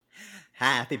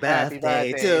Happy Happy birthday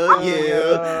birthday to to you. you.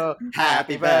 Happy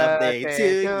Happy birthday birthday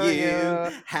to to you. you.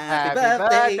 Happy Happy birthday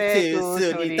birthday to to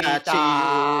Sunita Sunita. Chu.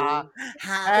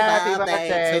 Happy Happy birthday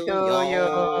birthday to to you. you.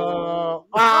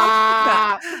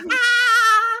 Ah!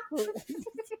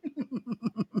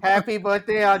 Happy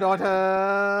birthday, our daughter.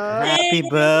 Happy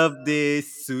Thanks. birthday,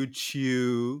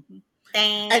 Suchu.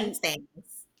 And Thanks. Thanks.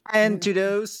 and to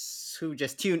those who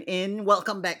just tuned in,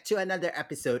 welcome back to another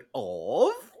episode of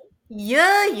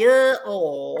Yeah, yeah.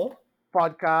 Oh.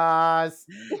 Podcast.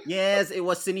 Yes, it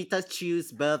was Sunita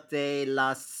Chu's birthday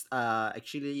last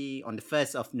actually on the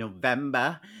 1st of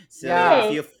November. So if Yeah.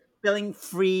 Hey. you're feeling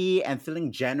free and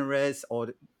feeling generous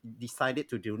or decided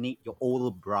to donate your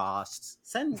old bras,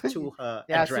 send to her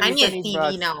Yeah, I address. need Sunita a needs TV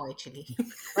bras. now, actually.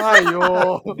 Ayo.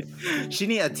 She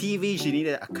needed a TV, she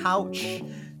needed a couch.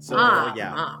 So ah,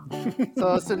 yeah. ah.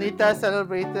 So Sunita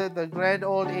celebrated the grand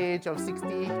old age of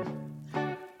 60.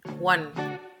 One.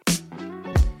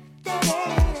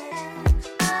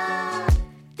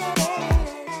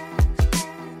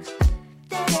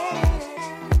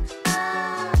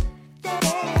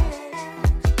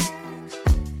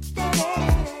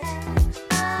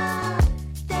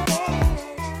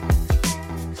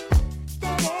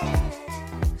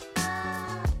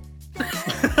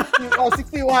 Oh,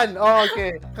 61. Oh,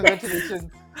 okay. Congratulations.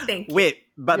 Thank you. Wait,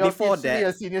 but You're before officially a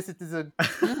that, senior citizen.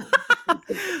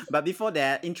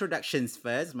 introductions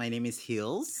first. My name is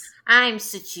Hills. I'm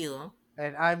Suchu.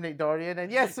 And I'm Nick Dorian.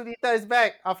 And yes, Sunita is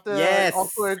back after an Yes. I'm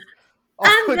awkward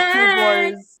two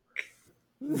back. boys.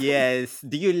 Yes.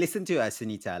 Do you listen to us,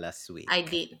 Sunita, last week? I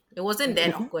did. It wasn't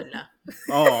that awkward, lah.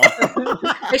 Oh.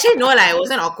 Actually, no, lah. It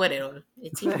wasn't awkward at all.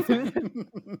 It seemed fine.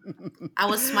 I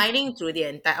was smiling through the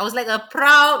entire. I was like a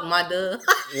proud mother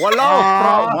Walau,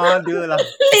 proud mother lah.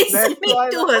 listening why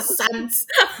to lah. her sons.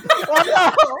 Oh,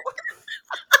 no.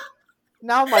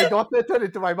 Now my daughter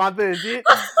turned into my mother, is it?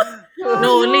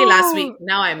 No, only last week.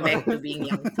 Now I'm back to being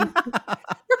young.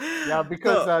 Yeah,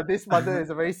 because So- this mother is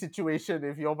a very situation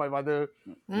if you're my mother.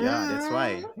 Yeah, that's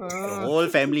why. The Uh, whole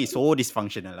family is so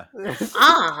dysfunctional lah.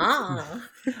 Ah.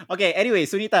 Okay, anyway,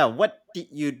 Sunita, what did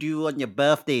you do on your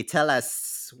birthday? Tell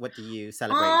us, what do you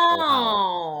celebrate or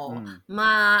how?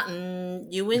 Oh,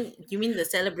 you mean the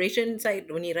celebration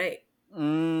side only, right?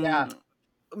 Yeah.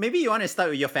 Maybe you want to start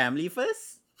with your family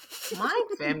first? My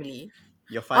family.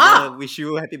 Your father wish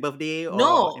you happy birthday or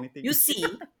No, anything? you see,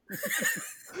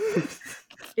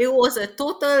 it was a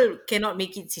total cannot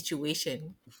make it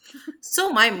situation.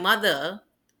 So my mother,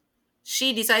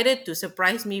 she decided to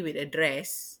surprise me with a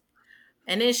dress,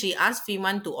 and then she asked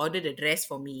Fiman to order the dress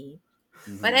for me.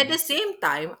 But at the same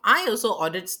time, I also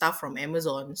ordered stuff from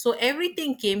Amazon. So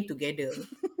everything came together.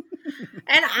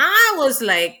 And I was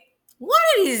like, what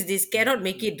is this cannot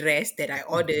make it dress that I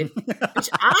ordered, which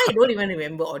I don't even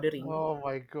remember ordering. Oh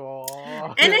my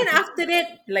god. And then after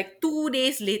that, like 2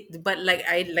 days later, but like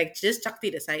I like just chucked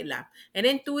it aside lah. And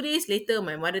then 2 days later,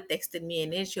 my mother texted me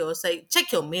and then she was like,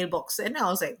 check your mailbox. And I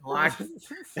was like, what?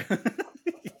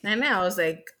 And then I was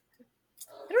like,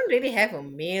 I don't really have a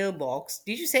mailbox.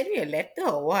 Did you send me a letter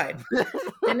or what?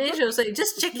 And then she was like,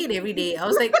 just check it every day. I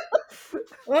was like,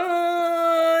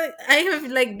 I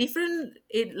have like different.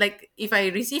 It like if I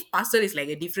receive parcel, it's like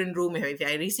a different room. If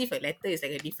I receive a letter, it's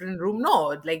like a different room.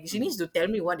 No, like she needs to tell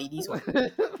me what it is. What?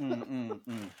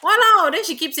 Wow, then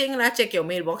she keeps saying, check your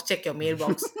mailbox, check your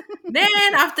mailbox. Then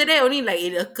after that, only like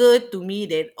it occurred to me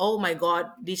that, oh my god,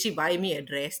 did she buy me a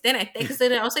dress? Then I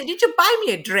texted her, I was like, did you buy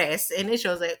me a dress? And then she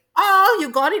was like, oh, you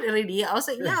got it already. I was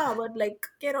like, yeah, but like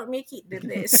cannot make it the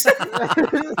dress.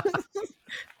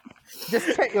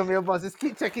 Just check your mailbox. Just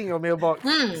keep checking your mailbox.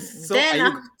 So then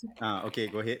are you... okay,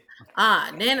 go ahead.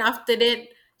 then after that,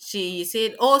 she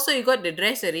said, oh, so you got the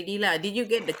dress already lah. Did you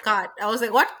get the card? I was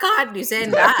like, what card you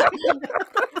send lah?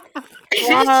 And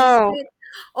then Wow. she said,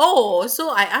 oh, so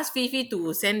I asked Fifi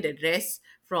to send the dress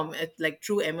from like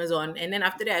through Amazon, and then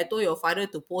after that I told your father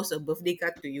to post a birthday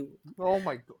card to you. Oh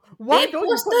my god. Why They don't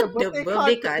you put the posted the birthday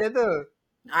birthday card card. together?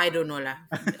 I don't know lah.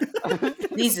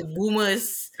 These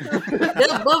boomers.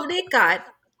 The birthday card,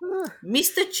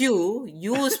 Mr. Chu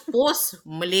used post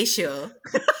Malaysia,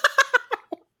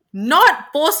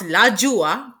 not post Laju,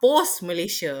 post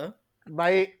Malaysia.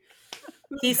 Baik.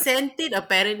 He sent it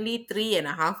apparently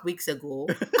 3.5 weeks ago.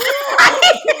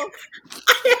 I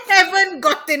haven't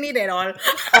gotten it at all.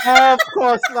 Of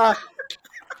course lah.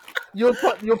 You'll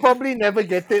probably never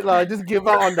get it lah. Just give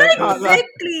up on that card lah.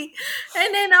 Exactly.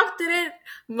 And then after that,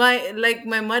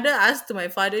 my mother asked my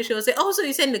father, she was like, oh, so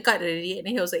you sent the card already? And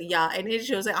then he was like, yeah. And then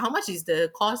she was like, how much is the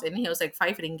cost? And then he was like,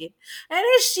 5 ringgit. And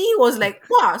then she was like,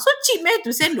 wow, so cheap man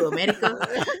to send to America.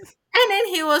 And then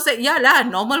he was like, yeah lah,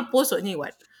 normal post only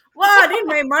what. Wow, then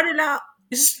my mother lah,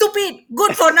 Stupid,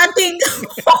 good for nothing.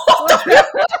 Why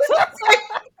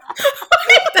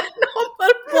the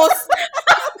normal post?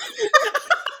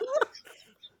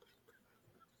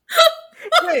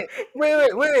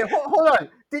 Wait. Hold on.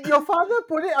 Did your father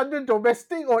put it under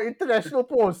domestic or international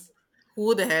post?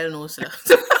 Who the hell knows lah?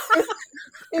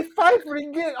 If 5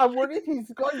 ringgit, I'm worried he's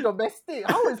gone domestic.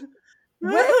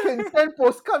 Where can send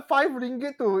postcard 5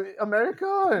 ringgit to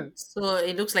America? So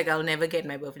it looks like I'll never get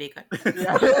my birthday card.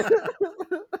 Yeah.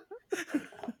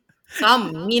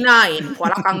 Some Mina in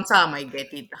Kuala Kangsar might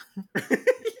get it.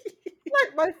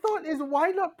 Like, my thought is,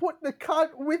 why not put the card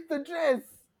with the dress?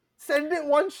 Send it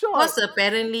one shot. Because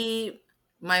apparently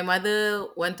my mother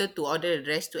wanted to order a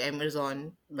dress to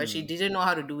Amazon, but she didn't know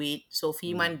how to do it. So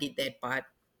Fiman did that part.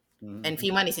 And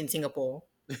Fiman is in Singapore.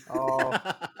 Oh.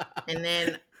 And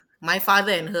then my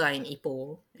father and her are in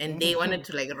Ipoh. And they wanted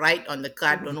to like write on the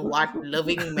card, don't know what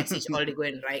loving message all they go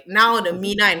and write. Now the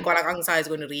Mina in Kuala Kangsar is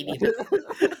going to read it.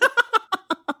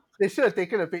 They should have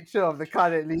taken a picture of the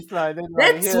card at least. Then,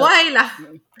 That's why lah.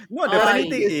 No, the funny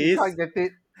thing you is, can't get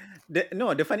it.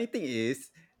 the funny thing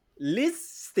is, Liz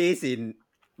stays in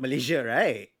Malaysia,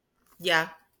 right? Yeah.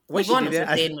 Why she Yvonne also didn't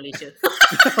ask- stay in Malaysia.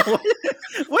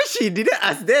 Why she didn't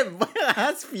ask them?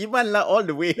 Ask Fiman lah all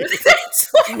the way. That's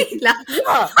why lah.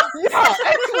 Yeah,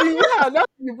 actually, now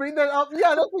you bring that up,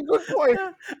 that's a good point.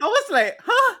 I was like,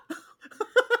 huh?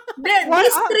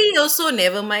 These three also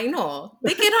never mind, no.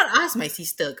 They cannot ask my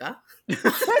sister, ka?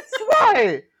 That's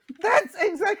why. That's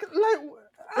exactly like.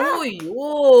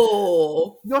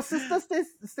 Oh, Your sister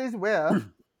stays where?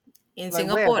 in Like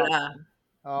Singapore where, lah.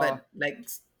 Oh, But like,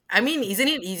 I mean, isn't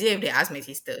it easier if they ask my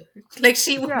sister? Like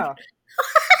she would. yeah.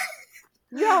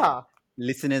 Yeah.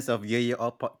 Listeners of Ye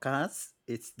All podcast,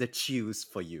 it's the choose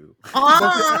for you.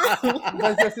 Ah.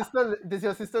 Does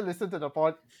your sister listen to the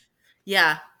pod?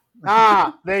 Yeah.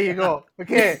 There you go.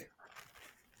 Okay.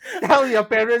 Tell your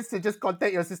parents to just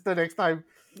contact your sister next time.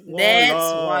 That's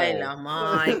no. why lah,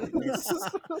 my goodness. And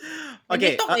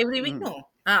Okay. they talk every week, no?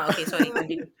 Okay, sorry.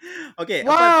 Continue. Okay.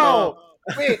 Wow.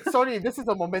 Wait, sorry. This is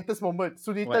a momentous moment.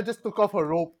 Sunita What? just took off her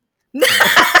robe.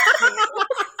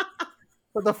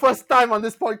 For the first time on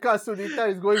this podcast, Sunita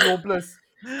is going robeless.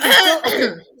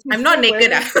 I'm not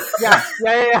naked.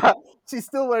 Yeah. She's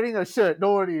still wearing a shirt,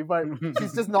 don't worry, but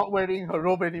she's just not wearing her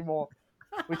robe anymore.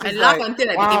 Which I is laugh like,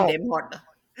 until I wow. became damn hot.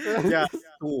 Yeah.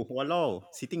 Oh, walau.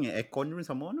 Sitting in aircon room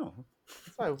some more, no?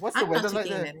 Sorry, what's the I'm weather not like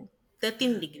sitting there? there.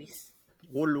 13 degrees.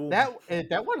 Wolo.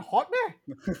 That one hot, man?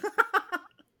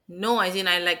 No, as in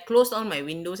I like closed all my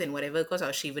windows and whatever because I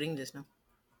was shivering just now.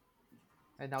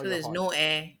 And now So you're there's hot. no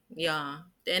air. Yeah.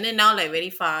 And then now like very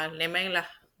far. Never mind lah.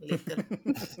 Later.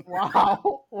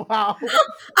 Wow.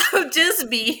 I'll just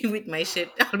be with my shirt.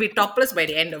 I'll be topless by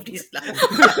the end of this lah.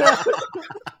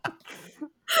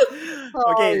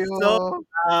 Okay, Aiyo. so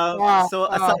Wow.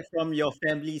 aside from your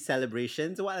family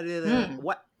celebrations,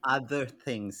 what other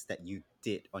things that you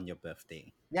did on your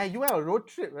birthday? Yeah, you went on a road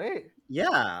trip, right?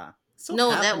 Yeah. So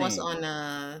No, that was happening.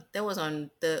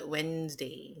 on the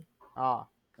Wednesday.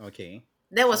 Okay.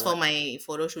 That was for my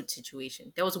photo shoot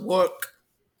situation. That was work.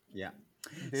 Yeah.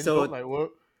 Didn't So- look like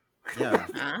work. Yeah.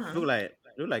 Ah. look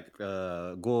like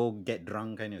go get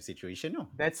drunk kind of situation, no?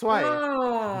 That's why.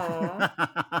 Oh.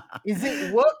 Is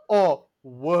it work or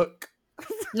work?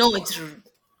 No, it's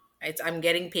I'm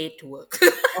getting paid to work.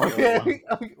 Okay.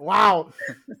 Wow.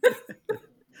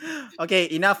 Okay,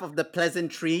 enough of the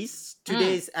pleasantries.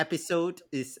 Today's episode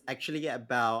is actually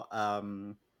about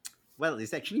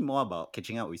it's actually more about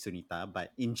catching up with Sunita,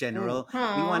 but in general,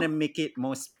 we want to make it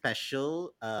more special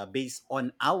based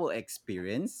on our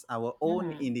experience, our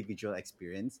own individual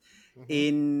experience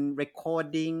in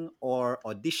recording or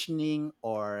auditioning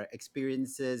or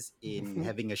experiences in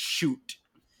having a shoot,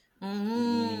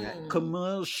 meaning a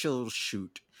commercial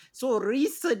shoot. So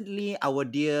recently, our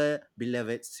dear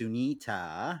beloved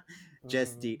Sunita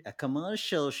just did a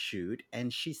commercial shoot,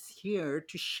 and she's here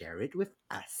to share it with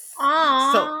us.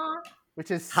 Aww.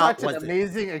 Which is How such an was it?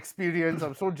 amazing experience.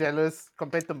 I'm so jealous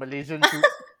compared to Malaysian shoot.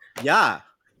 Yeah,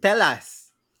 tell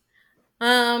us.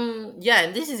 Yeah,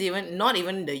 and this is not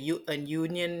even a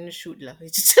union shoot lah.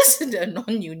 It's just a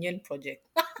non-union project.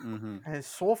 Mhm. And it's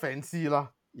so fancy lah.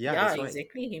 Yeah, Yeah, that's why.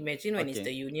 exactly. Imagine when it's Okay.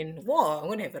 the union. Whoa, I'm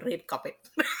gonna have a red carpet.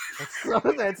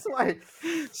 That's why.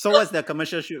 So what's the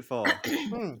commercial shoot for? Do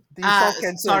you solve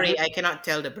cancer? Sorry, I cannot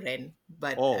tell the brand,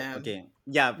 but Oh, okay.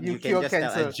 Yeah, You you can cure just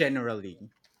tell cancer. generally.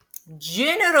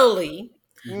 generally,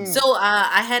 Mm. so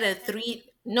I had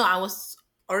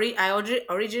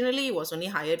originally was only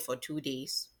hired for 2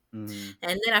 days. Mhm.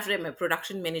 And then after that, my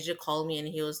production manager called me and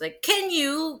he was like, "Can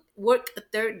you work a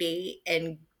third day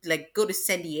and like go to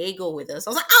San Diego with us? I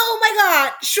was like, oh my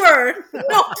god, sure,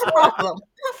 no problem.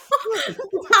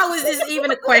 How is this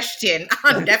even a question?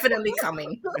 I'm definitely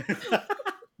coming.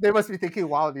 They must be thinking,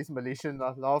 wow, these Malaysians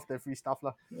love their free stuff.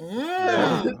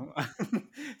 Yeah. Mm.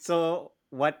 So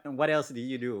what else did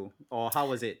you do, or how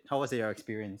was it? How was your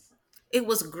experience? It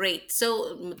was great.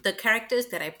 So the characters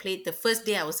that I played, the first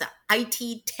day I was an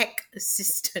IT tech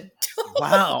assistant.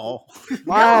 Wow.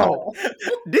 Wow.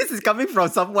 This is coming from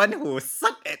someone who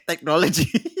sucked at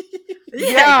technology.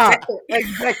 Yeah,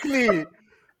 exactly. exactly.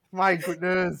 My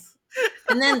goodness.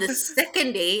 And then the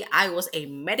second day, I was a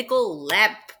medical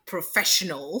lab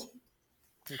professional.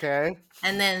 Okay.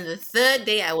 And then the third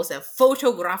day, I was a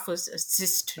photographer's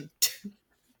assistant.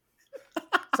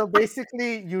 So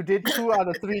basically, you did 2 out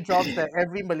of 3 jobs that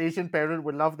every Malaysian parent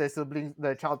would love their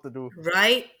child to do.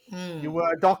 Right? You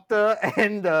were a doctor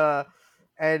and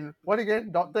what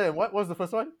again? Doctor and what was the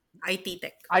first one? IT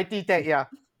tech. IT tech, yeah.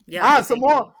 Yeah. Some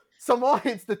more.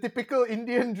 It's the typical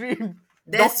Indian dream.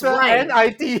 That's Doctor why. and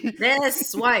IT.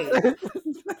 That's why.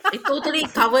 It totally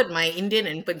covered my Indian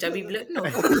and Punjabi blood. No.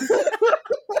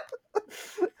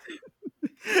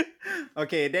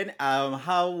 Okay, then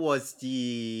how was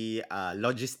the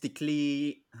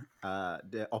logistically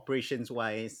the operations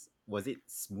wise? Was it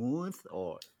smooth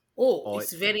Oh, or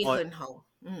it's very or hen how.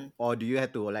 or do you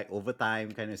have to like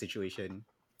overtime kind of situation?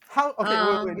 How?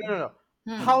 Okay, wait, no.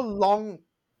 How long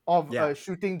of Yeah. a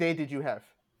shooting day did you have?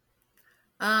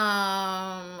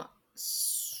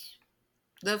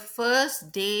 The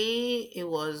first day it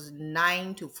was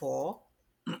 9 to 4.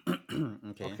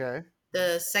 Okay. Okay.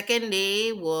 The second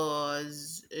day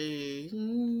was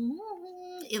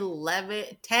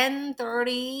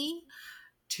 10:30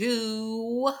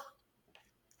 to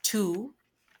 2.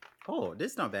 Oh,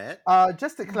 that's not bad.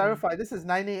 Just to Mm. clarify, this is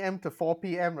 9 a.m. to 4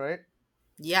 p.m., right?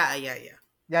 Yeah.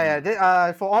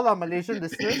 Yeah. For all our Malaysian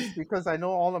listeners, because I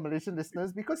know all our Malaysian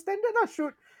listeners, because standard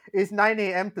shoot is 9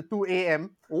 a.m. to 2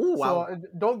 a.m. Oh, So wow.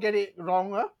 don't get it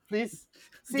wrong, please.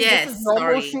 See, Yes, this is normal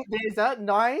sorry. shoot days,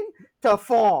 9 to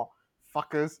 4.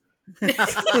 Fuckers.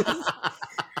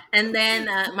 And then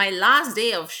my last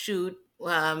day of shoot,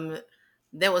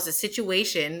 there was a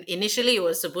situation. Initially, it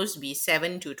was supposed to be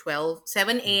 7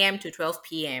 a.m. to 12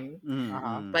 p.m.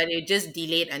 Mm. But it just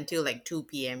delayed until like 2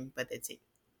 p.m. But that's it.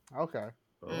 Okay.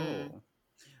 Oh.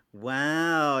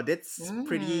 Wow, that's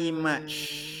pretty Mm.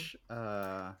 much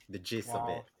the gist of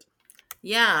Wow. it.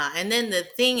 Yeah, and then the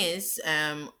thing is,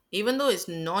 even though it's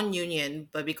non-union,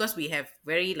 but because we have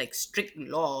very like strict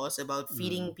laws about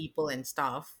feeding people and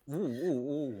stuff.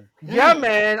 Ooh. Yeah,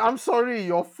 man. I'm sorry.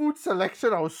 Your food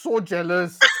selection, I was so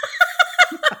jealous.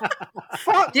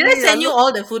 Fuck Did me, I send you look-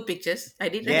 all the food pictures? I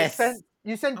did. Yes.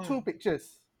 You sent 2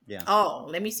 pictures. Yeah. Oh,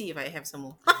 let me see if I have some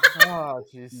more. Oh,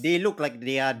 jeez. They look like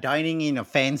they are dining in a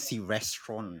fancy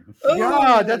restaurant.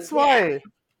 Yeah, that's why.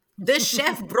 The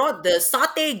chef brought the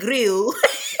satay grill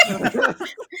and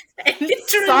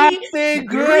literally Satay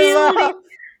grilled grill. it.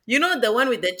 You know the one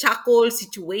with the charcoal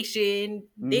situation?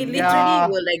 They literally Yeah.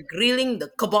 were like grilling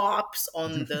the kebabs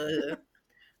on the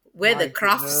where My the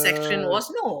craft section goodness.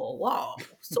 was. No, wow.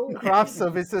 So Craft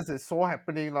services is so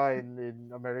happening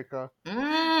in America.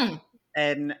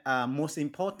 And most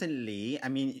importantly, I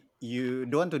mean, you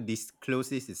don't want to disclose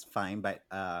this is fine, but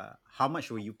how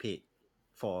much were you paid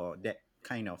for that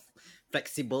kind of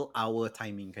flexible hour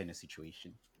timing kind of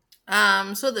situation?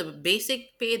 So the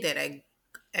basic pay that I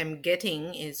am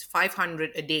getting is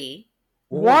 500 a day.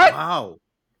 What? Oh, wow.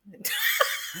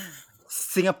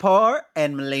 Singapore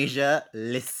and Malaysia,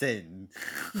 listen.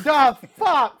 The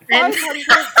fuck? And-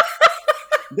 500?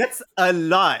 That's a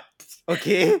lot.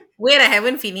 Okay. Wait, I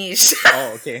haven't finished.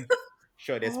 Oh, okay.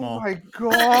 Sure, there's Oh more. my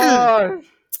god.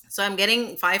 So I'm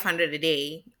getting 500 a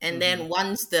day, and then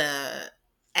once the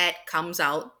ad comes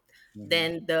out,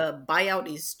 then the buyout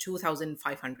is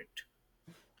 2,500.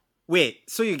 Wait,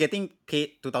 so you're getting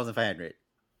paid 2,500?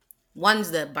 Once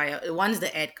the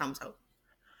ad comes out.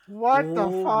 What the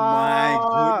Oh fuck?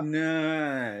 my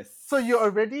goodness. So you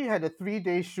already had a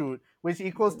 3-day shoot, which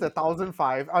equals to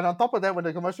 1,005. And on top of that, when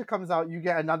the commercial comes out, you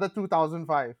get another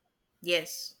 2,005.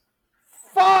 Yes.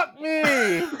 Fuck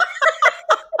me!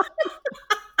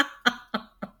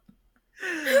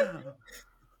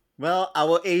 Well,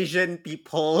 our Asian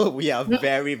people, we are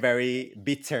very, very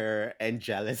bitter and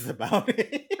jealous about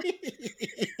it.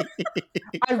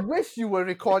 I wish you were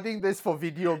recording this for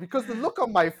video because the look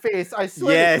on my face, I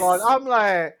swear Yes. to God, I'm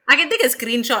like, I can take a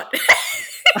screenshot.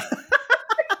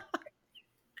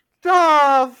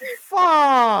 the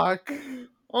fuck?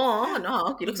 Oh,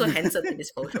 no. You look so handsome in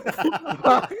this photo.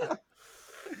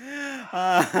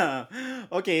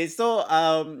 Okay,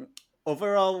 so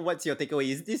overall, what's your takeaway?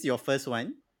 Is this your first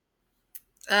one?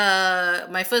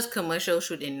 My first commercial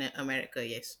shoot in America.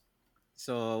 Yes.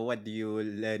 So what do you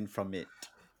learn from it?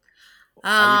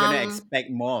 Are we gonna Um. expect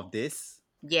more of this?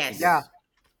 I Yes. Yeah. guess.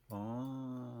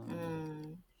 Oh.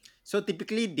 Mm. So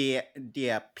typically they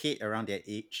are paid around that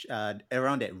age,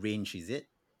 around that range, is it?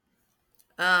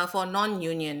 For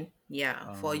non-union,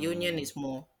 yeah. For union, Oh. is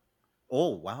more.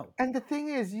 Oh wow. And the thing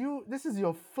is, this is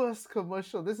your first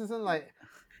commercial. This isn't like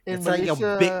in That's like your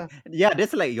big, Malaysia. yeah,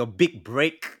 that's like your big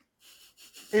break.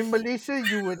 In Malaysia,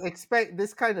 you would expect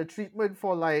this kind of treatment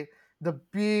for like the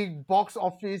big box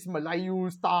office Melayu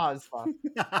stars,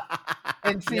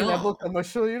 entry level No.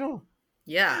 commercial.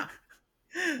 Yeah.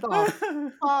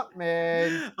 The fuck,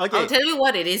 man. I'll Okay. tell you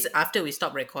what it is after we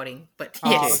stop recording. But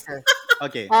Okay. yes.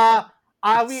 Okay. Okay.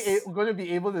 Are we going to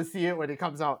be able to see it when it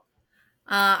comes out?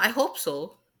 I hope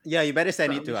so. Yeah, you better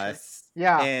send it to Probably should. us.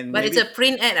 Yeah. And But it's a maybe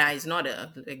print ad, it's not a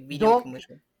like video Don't.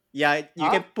 commercial. yeah, you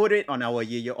Huh? can put it on our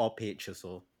Year All page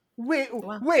also. Wait.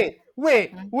 Wow.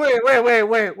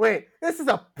 This is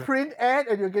a print ad,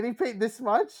 and you're getting paid this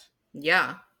much?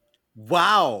 Yeah.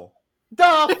 Wow.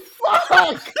 The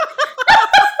fuck?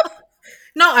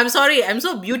 No, I'm sorry. I'm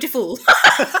so beautiful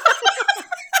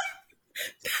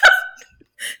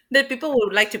that people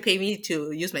would like to pay me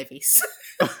to use my face.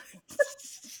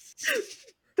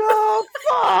 The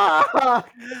fuck?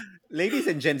 Ladies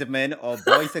and gentlemen, or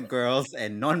boys and girls,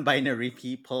 and non binary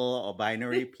people, or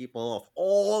binary people of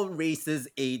all races,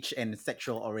 age, and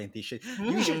sexual orientation,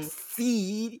 you should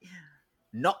see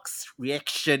Nox's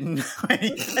reaction when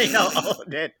he found out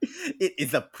that it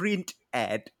is a print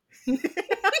ad.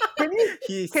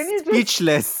 He's can you just-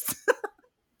 speechless.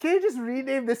 Can you just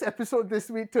rename this episode this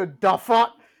week to The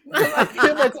Fuck? I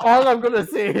think that's all I'm gonna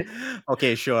say.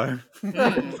 Okay, sure.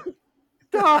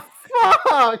 The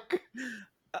fuck?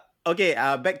 Okay,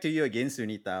 back to you again,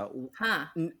 Sunita. Huh.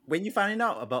 When you find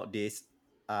out about this,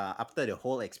 after the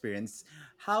whole experience,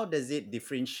 how does it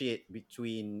differentiate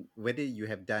between whether you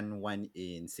have done one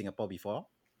in Singapore before?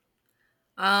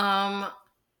 I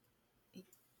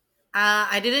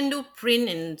didn't do print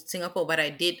in Singapore, but I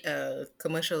did a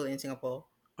commercial in Singapore.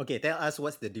 Okay, tell us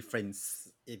what's the difference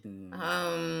in.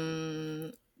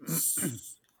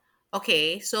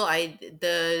 Okay, so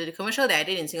the commercial that I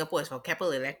did in Singapore is for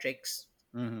Keppel Electrics.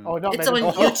 Mhm. Oh, not It's on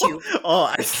medical. YouTube.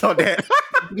 Oh, I saw that.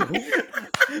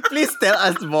 Please tell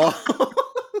us more.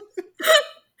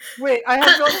 Wait, I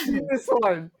have not seen this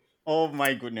one. Oh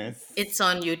my goodness. It's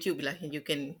on YouTube, lah. You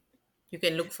can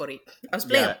look for it. I was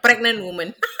playing Yeah. a pregnant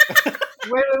woman.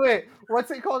 Wait.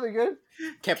 What's it called again?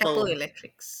 Keppel Keppel.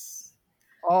 Electrics.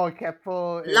 Oh,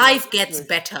 Keppel. Life gets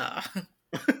better.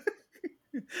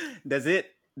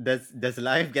 Does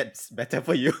life gets better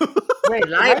for you? Wait,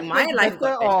 My life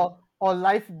better got or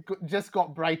life just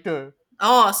got brighter?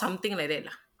 Oh, something like that,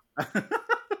 lah.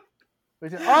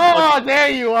 Oh,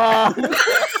 there you are.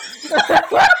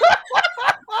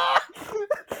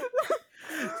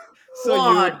 So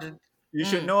God. you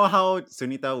should know how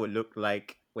Sunita would look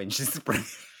like when she's pregnant.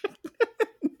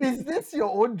 Is this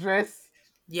your own dress?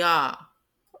 Yeah.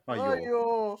 Oh, yo.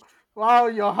 Yo. Wow,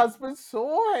 your husband's so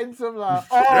handsome, lah.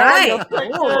 Oh, Right. you're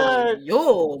pregnant.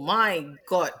 Yo, my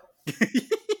God.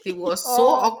 It was so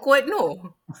Oh. awkward,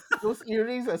 no? Those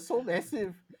earrings are so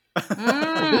massive.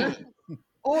 Mm.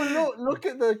 Oh, look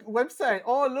at the website.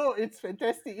 Oh, look, it's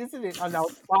fantastic, isn't it? And now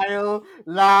smile,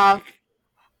 laugh.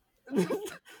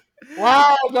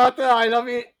 Wow, daughter, I love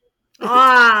it.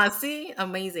 See?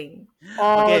 Amazing.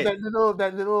 Oh, Okay.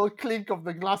 that little clink of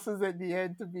the glasses at the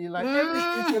end to be like,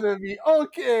 everything's gonna be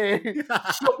okay.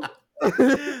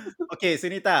 Okay,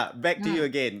 Sunita, back to you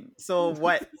again. So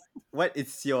what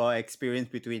is your experience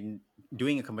between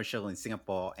doing a commercial in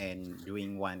Singapore and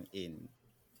doing one in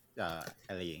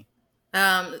LA?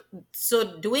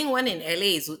 So doing one in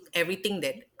LA is everything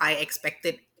that I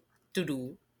expected to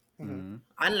do, Mhm.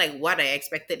 unlike what I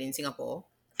expected in Singapore.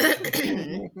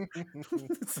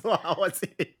 So how was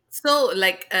it? So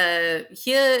like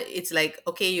here it's like,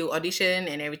 okay, you audition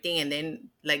and everything, and then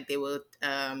like they will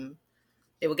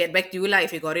get back to you like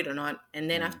if you got it or not, and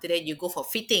then after that you go for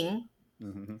fitting.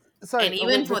 Mhm. Sorry, And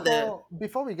even wait, for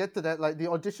before we get to that, like the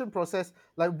audition process,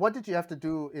 like what did you have to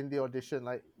do in the audition?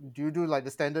 Like, do you do like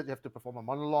the standard? You have to perform a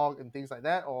monologue and things like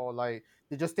that, or like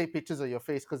they just take pictures of your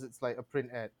face because it's like a print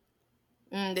ad?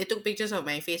 They took pictures of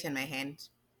my face and my hands,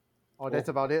 Or that's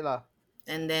about it, lah.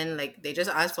 and then like they just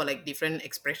asked for like different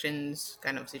expressions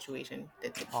kind of situation.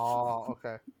 That's it. Oh,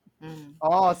 okay. Mm.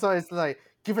 Oh, so it's like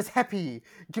give us happy,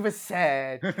 give us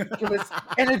sad, give us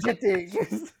energetic.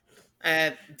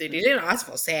 They didn't ask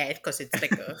for sad because it's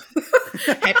like a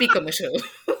happy commercial.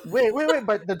 Wait,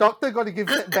 but the doctor got to give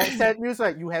sad news,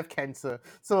 like you have cancer.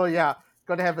 So yeah,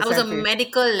 Gotta have a I was a sad face.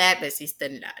 medical lab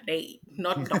assistant, lah.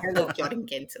 Not doctor curing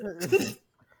cancer.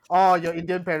 Oh, your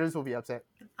Indian parents will be upset.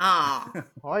 Ah.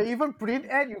 Or even print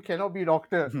ad, you cannot be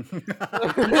doctor.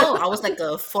 No, I was like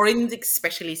a forensic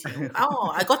specialist.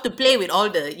 Oh, I got to play with all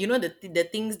the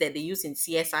things that they use in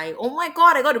CSI. Oh my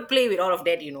god, I got to play with all of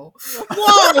that.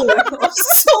 Whoa! I'm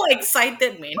so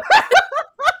excited, man.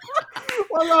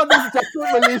 Well, these Jakut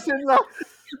Malaysians are.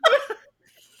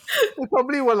 They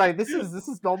probably were like, this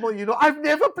is normal, I've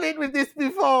never played with this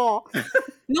before.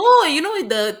 No,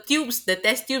 the tubes, the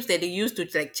test tubes that they use to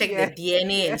like check Yeah, the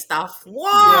DNA and yeah. stuff.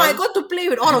 Wow, I got to play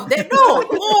with all of that. No,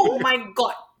 oh my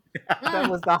god.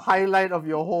 That was the highlight of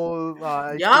your whole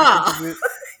Yeah. experience with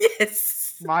it.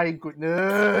 Yes. My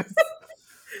goodness.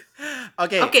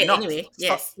 Okay. Okay, no, anyway,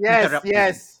 stop yes. interrupting.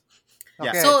 Yes. Yeah.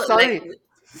 Okay, So sorry.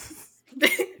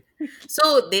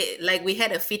 so we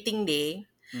had a fitting day.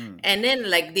 Mm. And then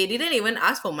like they didn't even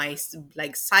ask for my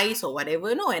like size or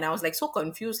whatever, no. And I was like so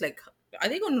confused, like, are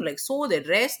they going to like sew the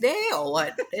dress there or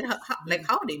what? Then like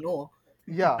how they know?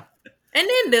 Yeah. And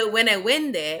then when I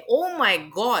went there, oh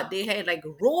my god, they had like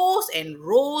rows and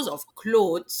rows of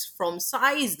clothes from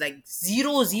size like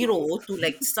 00 to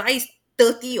like size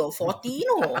 30 or 40,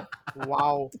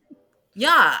 Wow.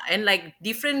 Yeah, and like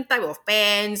different type of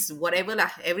pants, whatever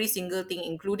lah, every single thing,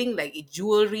 including like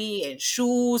jewelry and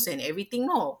shoes and everything,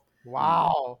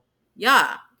 Wow.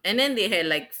 Yeah. And then they had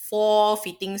like 4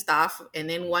 fitting staff and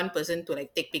then one person to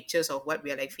like take pictures of what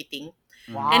we are like fitting.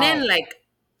 Wow. And then like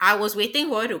I was waiting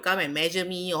for her to come and measure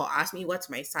me or ask me what's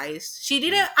my size. She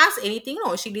didn't ask anything,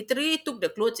 no. She literally took the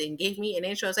clothes and gave me, and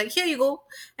then she was like, here you go.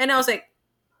 And I was like,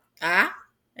 ah?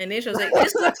 And then she was like,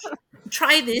 just go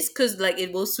try this because like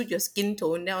it will suit your skin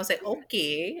tone. Then I was like,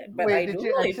 okay. But Wait, I did don't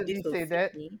you know if actually this will say fit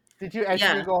that? me. Did you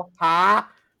actually Yeah. go, huh?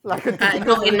 Like a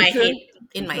typical No, in my Malaysian? head.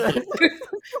 In my head.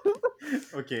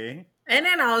 Okay. And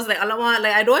then I was like, alamak,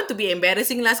 like I don't want to be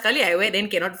embarrassing last kali I wear then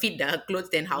cannot fit the clothes,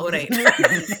 then how, right?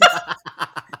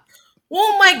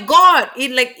 Oh my god,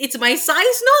 it's my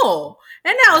size, no.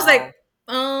 And then I was like,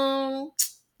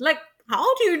 like,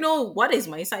 how do you know what is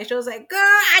my size? She was like, girl,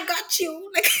 I got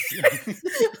you. Like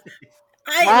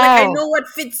I Wow. know what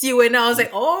fits you. And I was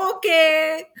like, oh,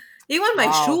 okay. Even my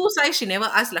Wow. shoe size, she never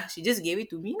asked lah. She just gave it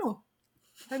to me, no.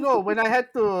 I know, when I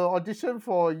had to audition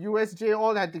for USJ,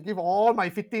 I had to give all my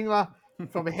fitting lah,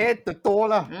 from head to toe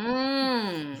lah.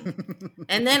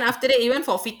 And then after that, even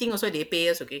for fitting also, they pay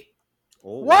us, okay?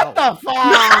 Oh, What wow. the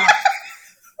fuck?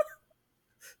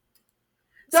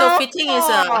 So The fitting is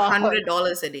fuck?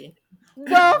 $100 a day.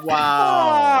 The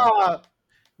Wow. fuck?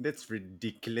 That's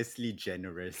ridiculously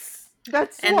generous.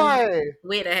 That's And why.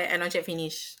 wait, I not yet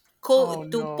finished. Oh,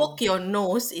 To no. poke your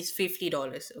nose is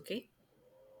 $50, okay?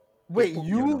 Wait, poke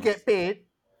your you nose. get paid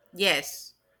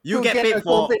Yes. You to get get paid a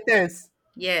for COVID test.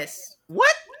 Yes.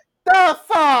 what? The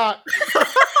fuck?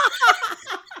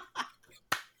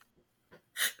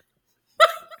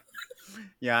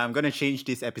 Yeah, I'm gonna change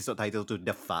this episode title to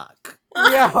 "The Fuck."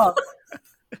 Yeah.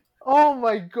 Oh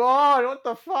my god, what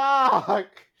the fuck?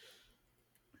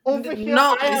 Over here,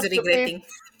 No, I is have, regretting.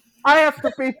 I have to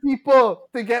pay people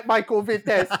to get my COVID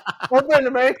test. Over in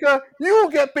America, you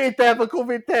get paid to have a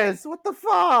COVID test. What the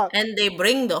fuck? And they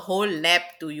bring the whole lab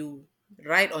to you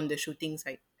right on the shooting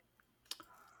site.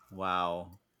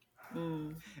 Wow.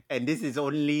 Mm. And this is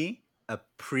only a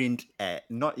print ad,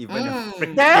 not even a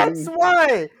freaking That's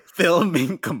why.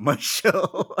 filming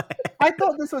commercial. I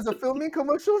thought this was a filming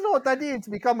commercial. No, tadi it's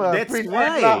become a That's print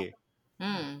ad lah. why.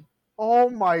 Mm. Oh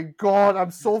my god,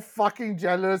 I'm so fucking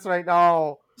jealous right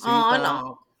now. Oh, Sunita,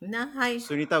 no. Nah, hi.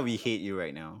 Sunita, we hate you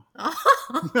right now.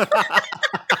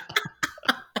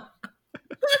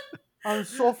 I'm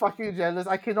so fucking jealous.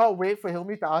 I cannot wait for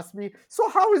Hilmi to ask me, so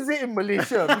how is it in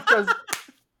Malaysia? Because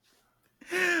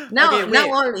Now, Okay, now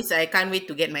wait. all is I can't wait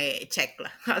to get my check lah.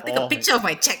 I'll take a Oh. picture of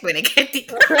my check when I get it.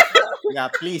 Yeah,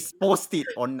 please post it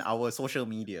on our social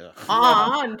media.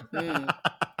 Mm.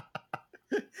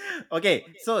 Okay,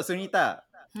 so Sunita,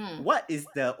 Hmm. what is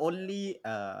the only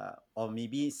or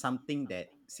maybe something that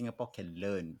Singapore can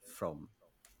learn from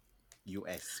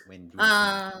US when doing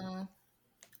commercial?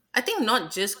 I think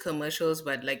not just commercials,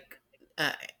 but like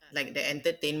the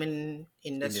entertainment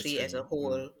industry as a Industry,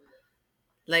 whole.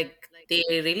 Like they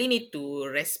really need to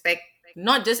respect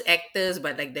not just actors,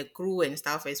 but like the crew and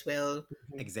stuff as well.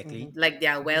 Exactly. Like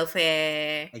their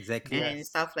welfare Exactly. and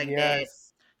stuff like that.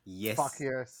 yes, Yes. fuck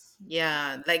yes.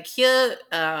 Yeah, like here,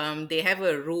 they have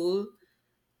a rule.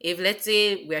 If let's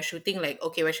say we're shooting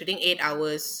 8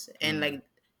 hours and Mm. like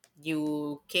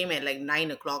you came at like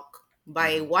 9 o'clock,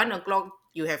 by 1 o'clock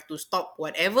you have to stop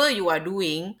whatever you are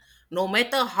doing, no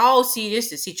matter how serious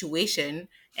the situation,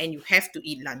 and you have to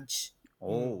eat lunch.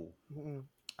 Oh, Mm.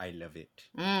 I love it.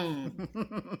 Mm.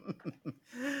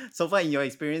 So far, in your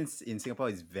experience in Singapore,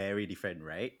 is very different,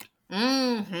 right?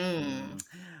 Mm-hmm.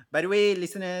 By the way,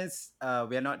 listeners,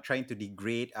 we are not trying to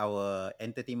degrade our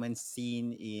entertainment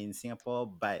scene in Singapore,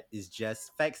 but it's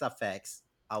just facts are facts.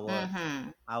 Our Mm-hmm.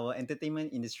 our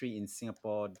entertainment industry in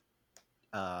Singapore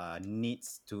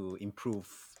needs to improve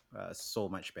so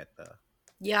much better.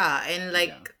 Yeah, and Yeah.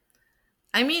 like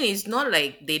I mean, it's not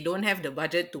like they don't have the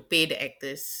budget to pay the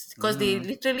actors because they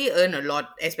Mm-hmm. literally earn a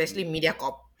lot, especially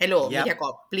MediaCorp. Hello, Yep.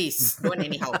 MediaCorp, please don't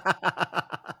anyhow.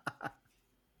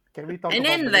 Can we talk And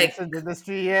about then like, Malaysian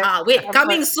industry yet? wait,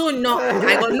 coming soon. No,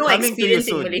 I got no Coming to you experience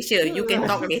in soon. Malaysia. You can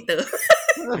talk later.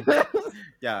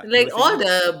 Yeah, you Like were all saying?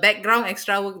 the background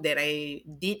extra work that I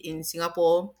did in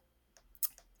Singapore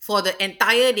for the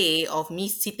entire day of me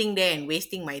sitting there and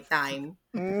wasting my time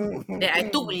that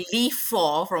I took Mm. leave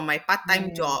for from my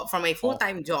part-time Mm. job, from my Oh.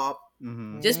 full-time job,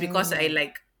 Mm-hmm. just because I Mm.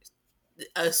 like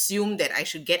assumed that I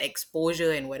should get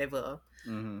exposure and whatever.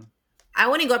 Mm-hmm. I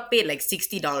only got paid like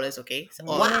 $60, okay?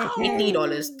 Or Wow.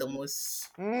 $80 the most.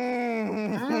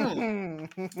 Mm,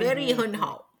 very Mm. hun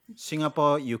hao.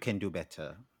 Singapore, you can do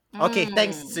better. Okay,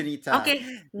 thanks, Mm. Sunita. Okay,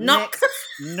 knock. Next,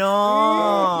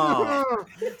 no.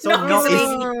 So Knock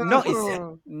is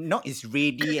ready. no is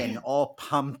ready and all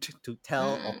pumped to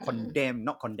tell or condemn,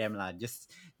 not condemn lah,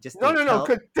 just No, to no, no.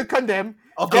 tell. To condemn.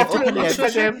 Okay, to Definitely condemn, to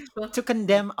condemn. to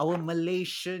condemn our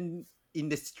Malaysian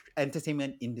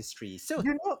entertainment industry. So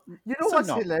You know so what's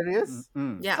no. hilarious?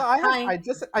 Mm, Yeah. So Hi.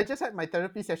 I just had my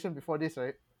therapy session before this,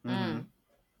 right? mm-hmm. Mm.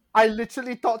 I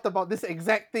literally talked about this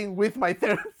exact thing with my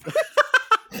therapist.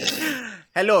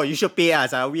 Hello, you should pay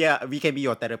us. We can be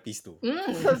your therapist too.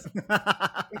 Because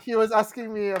he was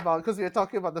asking me about, because we were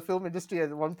talking about the film industry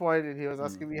at one point, and he was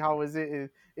asking me how is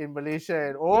it in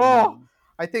Malaysia, and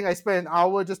I think I spent an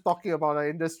hour just talking about our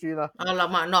industry lah.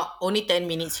 Alamak, knock. Only 10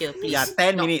 minutes here, please. Yeah,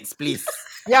 10 Knock. minutes, please.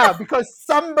 Yeah, because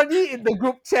somebody in the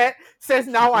group chat says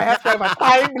now I have to have a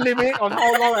time limit on how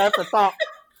long I have to talk.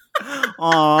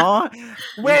 Aww.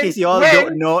 In When- case you all when-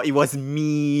 don't know, it was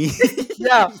me.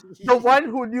 Yeah, the one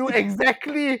who knew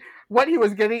exactly what he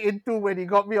was getting into when he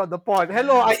got me on the pod.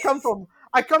 Hello, I come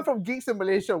from Geeks in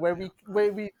Malaysia where we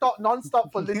talk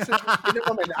non-stop for literally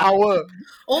minimum an hour.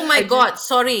 Oh my And god,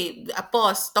 sorry.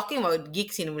 Pause. Talking about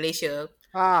gigs in Malaysia.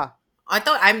 Ah, I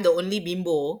thought I'm the only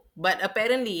bimbo, but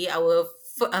apparently our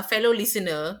fellow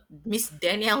listener, Miss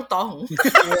Danielle Tong,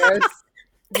 yes.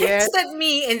 Yes. texted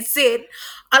me and said,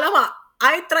 Alamak,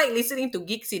 I tried listening to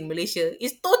gigs in Malaysia.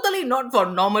 It's totally not for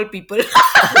normal people.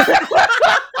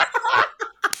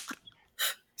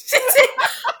 She said,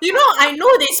 I know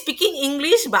they're speaking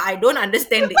English, but I don't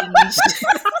understand the English.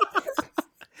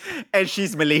 And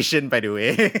she's Malaysian, by the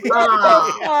way.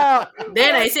 Ah.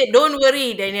 Then I said, don't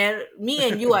worry, Daniel. Me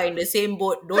and you are in the same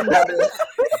boat. Don't bother.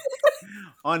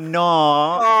 Oh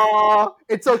no.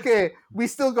 It's okay. We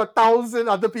still got 1,000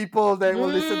 other people that will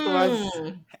listen to us.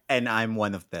 And I'm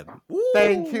one of them.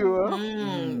 Thank you.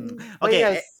 But Okay.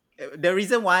 yes. The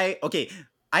reason why, okay,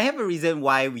 I have a reason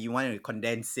why we want to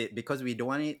condense it because we don't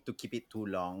want it to keep it too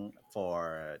long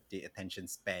for the attention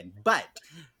span. But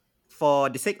for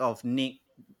the sake of Nick,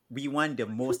 we want the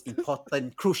most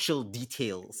important, crucial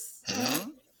details. You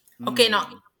know? Okay, now,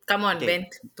 come on, Okay. vent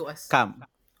to us. Come.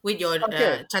 With your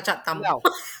Okay. cacat thumb.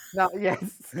 Now, yes.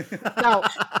 Now,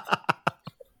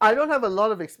 I don't have a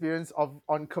lot of experience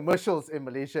on commercials in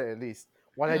Malaysia, at least.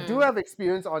 What I do have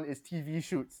experience on is TV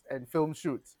shoots and film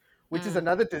shoots, which is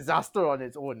another disaster on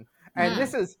its own. And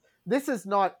this is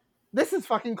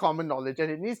fucking common knowledge, and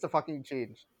it needs to fucking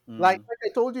change. Like I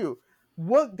told you,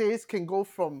 work days can go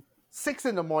from 6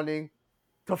 in the morning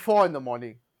to 4 in the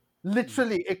morning.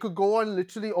 Literally, it could go on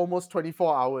literally almost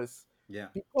 24 hours. Yeah.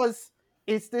 Because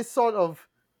it's this sort of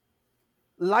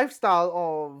lifestyle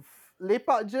of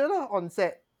lepak je lah on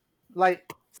set. Like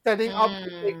standing up to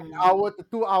take an hour to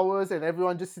 2 hours and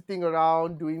everyone just sitting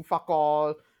around doing fuck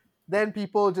all. Then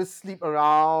people just sleep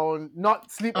around. Not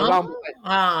sleep around, but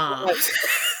like,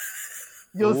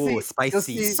 you'll see.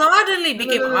 Spicy. Suddenly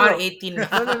became no. R18.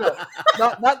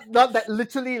 No. Not that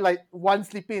literally like one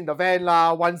sleeping in the van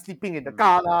lah, one sleeping in the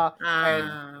car lah.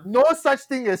 And no such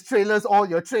thing as trailers. All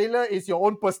your trailer is your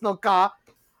own personal car.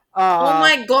 Oh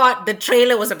my god, the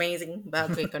trailer was amazing.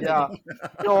 But okay, continue.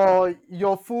 Yeah.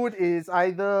 Your food is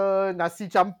either nasi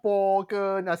campur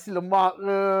ke, nasi lemak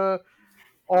ke,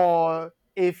 or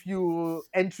if you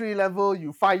entry level,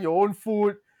 you find your own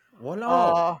food.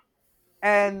 Walao.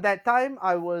 And that time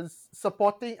I was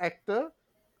supporting actor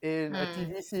in a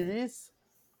TV series.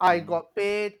 I got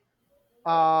paid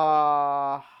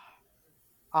 100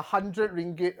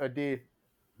 ringgit a day.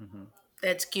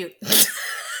 That's cute.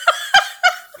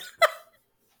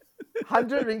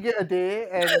 100 ringgit a day,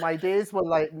 and my days were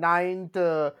like 9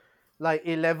 to like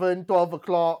 11, 12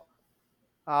 o'clock.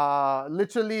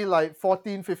 Literally like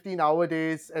 14, 15-hour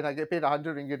days, and I get paid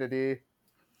 100 ringgit a day.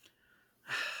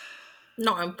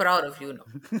 No, I'm proud of you. No,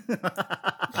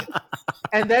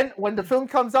 And then when the film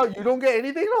comes out, you don't get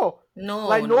anything, no. no,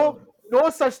 Like no, no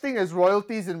such thing as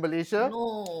royalties in Malaysia.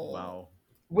 no. Wow.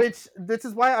 Which this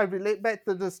is why I relate back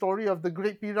to the story of the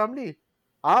great P. Ramlee.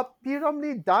 P.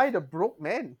 Ramlee died a broke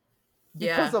man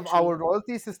because Yeah, of true. our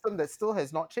royalty system that still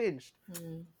has not changed.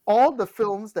 Mm. All the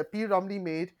films that P. Ramlee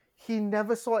made, he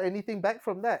never saw anything back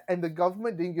from that, and the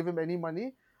government didn't give him any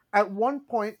money. At one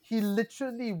point, he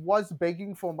literally was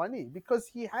begging for money because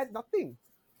he had nothing.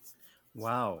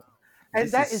 Wow. And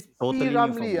This that is P. totally new for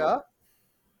Ramlee. me.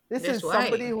 This That's is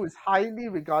somebody why. who is highly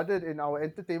regarded in our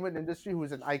entertainment industry,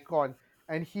 who's an icon,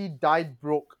 and he died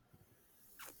broke.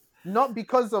 Not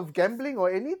because of gambling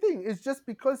or anything. It's just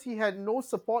because he had no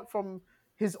support from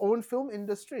his own film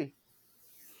industry.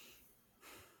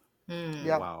 Hmm.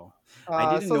 Yeah. Wow.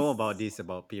 I didn't So know about this,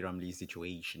 about P. Ramlee's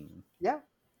situation. yeah,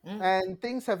 and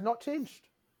things have not changed.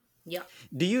 Yeah.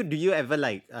 Do you ever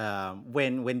like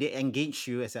when they engage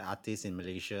you as an artist in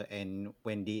Malaysia, and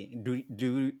when they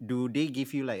do they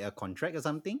give you like a contract or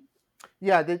something?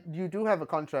 Yeah, you do have a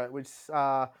contract which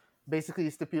basically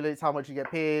stipulates how much you get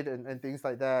paid and things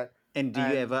like that. And do you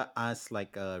And ever ask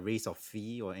like a raise of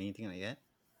fee or anything like that?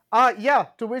 yeah,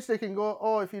 to which they can go,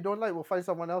 oh, if you don't like, we'll find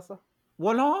someone else.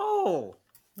 Walao!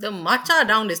 The matcha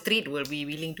down the street will be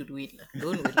willing to do it.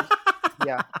 Don't worry.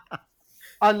 Yeah.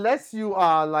 Unless you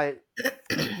are like,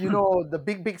 the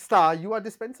big star, you are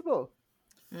dispensable.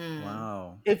 Mm.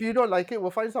 Wow. If you don't like it,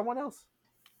 we'll find someone else.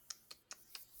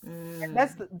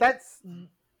 Mm. That's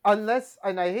unless,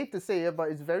 and I hate to say it, but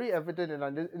it's very evident in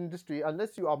our industry.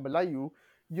 Unless you are Melayu,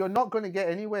 you're not going to get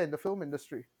anywhere in the film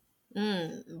industry.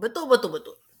 Betul.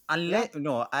 Unless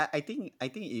no, I think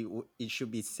it should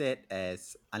be said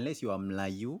as, unless you are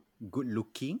Melayu, good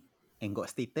looking, and got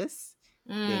status,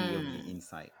 then you'll be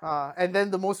inside. And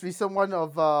then the most recent one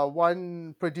of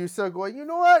one producer going, you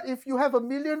know what? If you have 1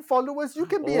 million followers, you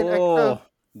can be an actor. Oh,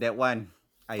 that one.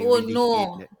 I Oh really no,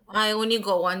 hate that. I only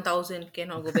got 1,000.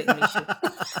 Cannot go back Malaysia.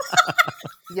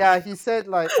 Yeah, he said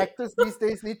like actors these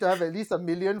days need to have at least 1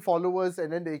 million followers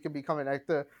and then they can become an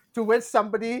actor. To which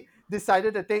somebody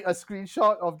decided to take a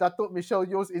screenshot of Datuk Michelle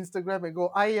Yeoh's Instagram and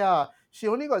go, she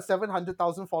only got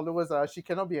 700,000 followers. She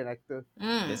cannot be an actor.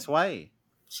 That's why.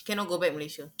 She cannot go back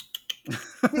Malaysia.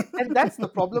 And that's the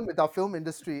problem with our film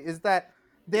industry, is that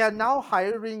they are now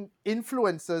hiring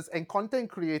influencers and content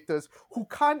creators who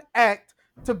can't act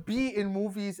to be in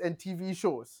movies and TV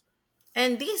shows.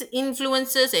 And these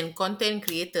influencers and content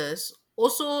creators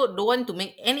also don't want to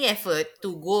make any effort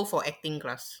to go for acting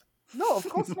class. No, of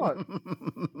course not.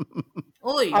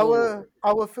 Oh, you.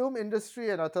 Our film industry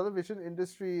and our television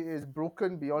industry is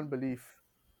broken beyond belief.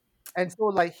 And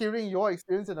so, like, hearing your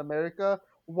experience in America,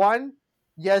 one,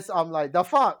 yes, I'm like, the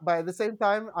fuck, but at the same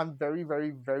time, I'm very,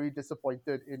 very, very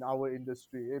disappointed in our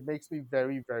industry. It makes me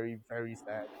very, very, very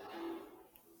sad.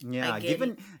 Yeah, I get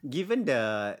given given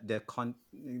the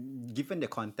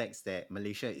context that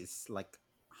Malaysia is like,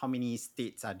 how many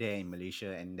states are there in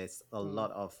Malaysia, and there's a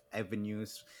lot of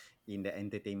avenues in the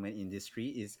entertainment industry,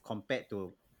 is compared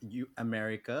to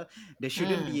America, there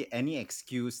shouldn't be any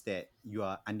excuse that you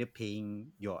are underpaying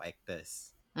your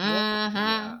actors.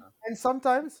 Yeah. And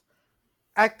sometimes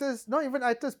actors, not even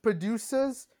actors,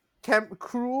 producers, camp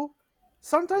crew,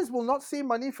 sometimes will not see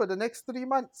money for the next 3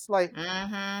 months. Like,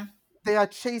 they are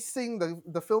chasing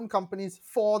the film companies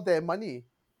for their money.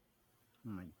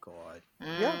 Oh my god.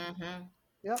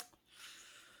 Yeah.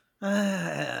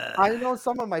 I know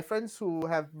some of my friends who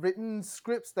have written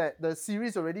scripts that the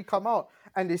series already come out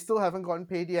and they still haven't gotten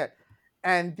paid yet.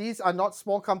 And these are not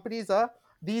small companies.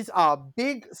 These are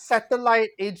big satellite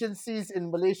agencies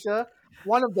in Malaysia.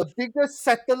 One of the biggest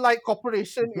satellite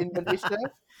corporation in Malaysia.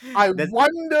 I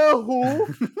wonder who.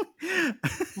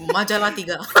 Majalah 3.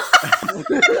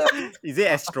 Is it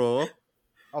Astro?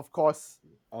 Of course.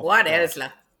 What else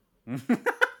lah?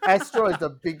 Astro is the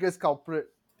biggest culprit.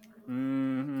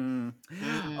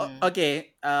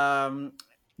 Okay.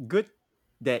 Good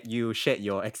that you shared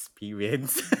your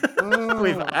experience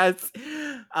with us.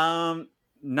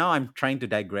 Now I'm trying to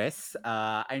digress.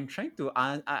 I'm trying to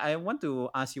I want to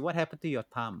ask you, what happened to your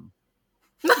thumb?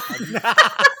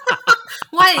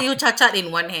 Why are you chacat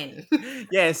in one hand?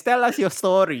 Yes, tell us your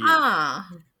story.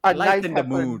 Lighten the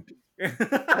mood.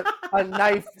 A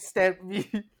knife stabbed me.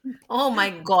 Oh my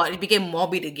god, it became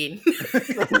morbid again.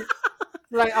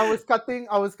 Like I was cutting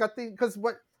because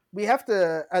what we have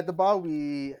to, at the bar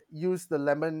we use the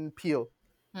lemon peel.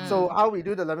 So how we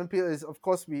do the lemon peel is, of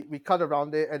course, we cut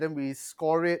around it and then we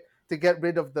score it to get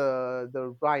rid of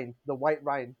the rind, the white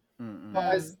rind. Mm-mm. So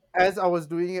as I was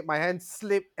doing it, my hand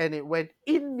slipped and it went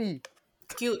in me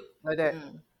Cute. like that.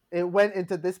 It went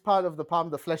into this part of the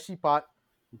palm, the fleshy part,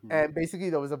 Mhm. and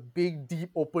basically there was a big, deep,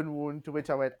 open wound to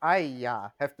which I went,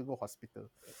 have to go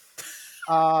hospital.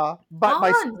 But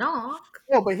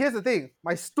but here's the thing: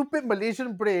 my stupid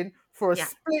Malaysian brain, for a Yeah.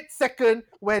 split second,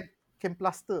 went, "Can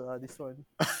plaster this one."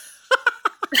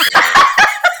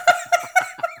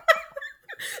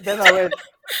 Then I went,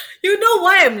 You know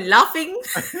why I'm laughing?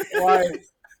 "Why?"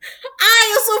 I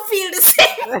also feel the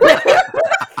same.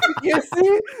 You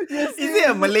see? Is it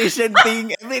a Malaysian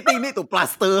thing? Everything need to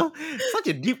plaster. Such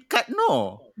a deep cut,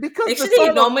 no? Because the Actually,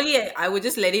 thought of, normally I would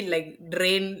just let it like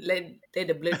drain, let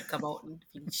the blood come out and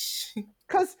finish.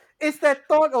 because it's that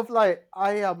thought of like,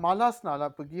 malas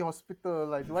nak pergi hospital.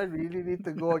 Like, do I really need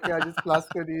to go? Okay, I just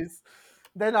plaster this.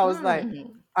 Then I was like,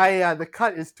 the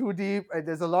cut is too deep and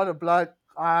there's a lot of blood.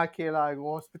 Okay lah, I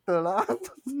go hospital lah.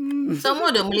 Some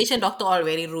of the Malaysian doctor all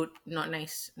very rude, not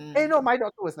nice. Hey, no, my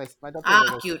doctor was nice. My doctor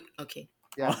was nice. Cute. Okay.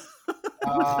 Yeah.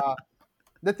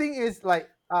 The thing is, like,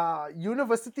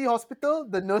 university hospital,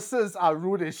 the nurses are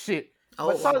rude as shit.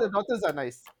 But some of the doctors are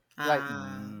nice. Like,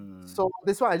 so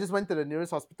this one, I just went to the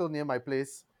nearest hospital near my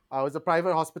place. It was a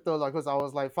private hospital, like, because I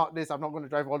was like, fuck this, I'm not going to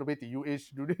drive all the way to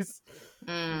UH to do this.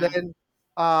 Then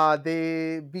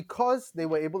because they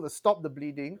were able to stop the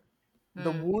bleeding,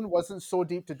 the wound wasn't so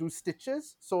deep to do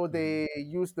stitches, so they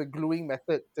used the gluing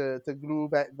method to glue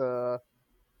back the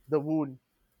wound.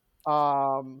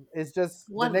 It's just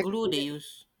What the next glue they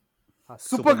use?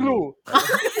 super glue.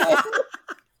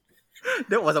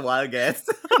 That was a wild guess.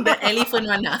 The elephant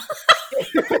one, ah.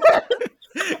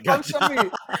 I'm sorry.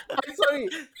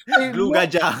 It Glue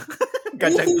looked, gajah.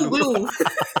 Gajah glue. Glue.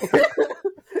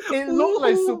 it looked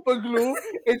like super glue.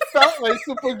 It felt like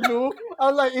super glue.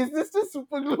 I was like, is this just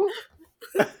super glue?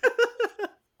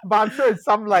 But I'm sure it's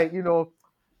some, like,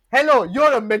 hello,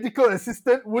 you're a medical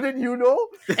assistant, wouldn't you know?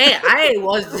 Hey, I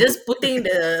was just putting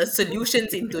the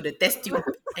solutions into the test tube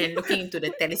and looking into the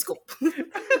telescope.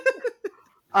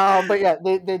 But yeah,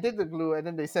 they did the glue and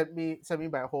then they sent me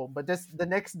back home. But just the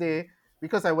next day,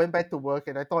 because I went back to work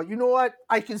and I thought, you know what,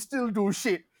 I can still do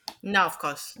shit. No, of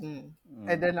course. And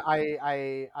then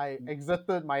I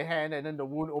exerted my hand and then the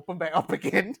wound opened back up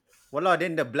again. Well,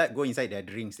 then the blood go inside their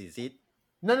drinks, is it?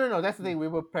 No, that's the thing. We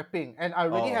were prepping and I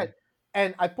already had,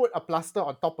 and I put a plaster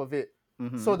on top of it.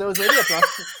 So there was already a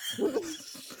plaster.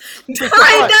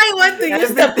 I want to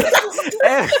use the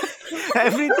plaster.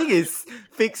 Everything is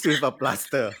fixed with a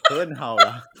plaster.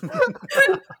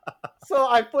 So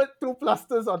I put 2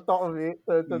 plasters on top of it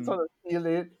to sort of seal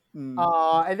it.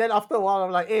 And then after a while, I'm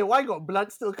like, hey, why got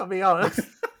blood still coming out?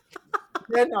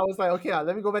 Then I was like, okay,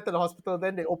 let me go back to the hospital.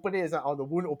 Then they open it, it's like, the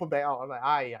wound opened back out. I'm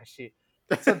like, shit.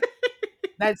 So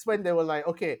that's when they were like,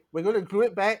 okay, we're going to glue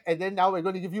it back, and then now we're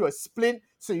going to give you a splint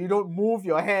so you don't move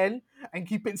your hand and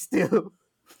keep it still.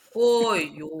 Oh,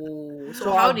 yo.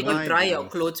 So how did you dry your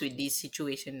clothes with this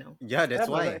situation now? Yeah, that's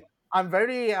why. I'm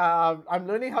very, I'm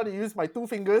learning how to use my 2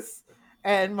 fingers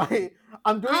and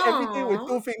I'm doing everything with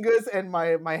 2 fingers and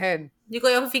my hand. You got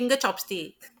your finger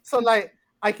chopstick. So like,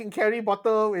 I can carry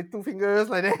bottle with 2 fingers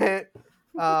like that.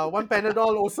 1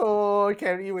 Panadol also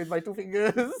carry with my 2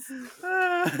 fingers.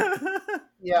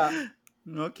 Yeah.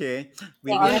 Okay.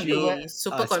 We will be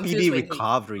super confused. Speedy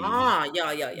recovery.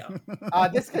 Yeah.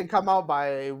 This can come out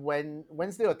by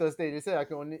Wednesday or Thursday. They said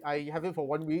I have it for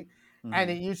 1 week, and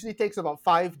it usually takes about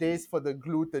 5 days for the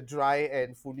glue to dry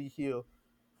and fully heal.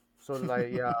 So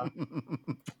like, yeah.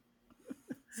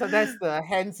 So that's the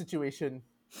hand situation.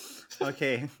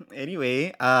 Okay.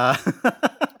 Anyway, back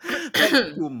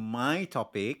to my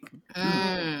topic.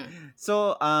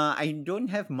 So I don't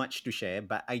have much to share,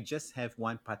 but I just have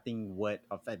one parting word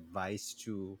of advice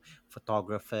to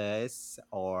photographers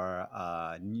or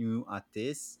new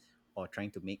artists or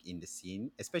trying to make in the scene,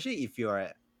 especially if you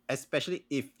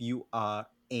are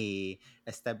a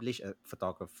established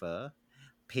photographer.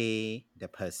 Pay the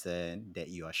person that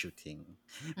you are shooting,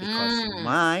 because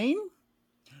mine,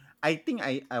 I think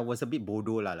I was a bit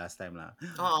bodoh lah last time lah.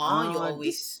 You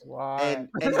always. And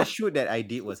the shoot that I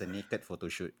did was a naked photo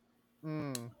shoot.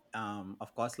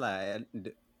 Of course lah,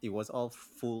 it was all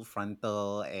full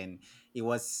frontal and it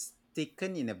was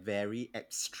taken in a very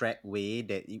abstract way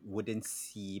that it wouldn't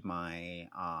see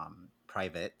my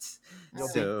privates.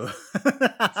 So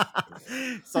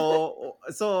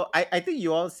I think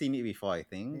you all seen it before, I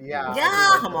think. Yeah.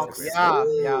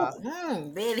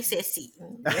 Very sexy.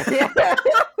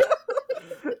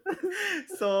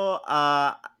 So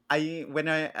when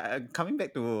I coming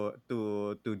back to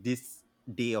this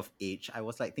day of age, I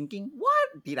was like thinking,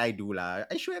 what did I do lah?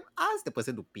 I should have asked the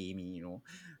person to pay me, you know.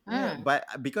 Yeah, Mm. but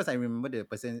because I remember the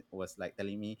person was like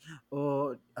telling me,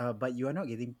 "Oh, but you are not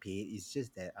getting paid. It's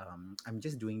just that I'm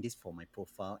just doing this for my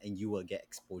profile, and you will get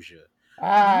exposure." No,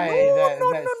 Aye, no, no,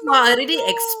 that's no, Wow, no, already no.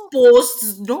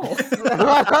 exposed. No.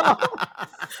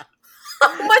 How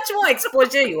much more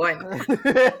exposure you want?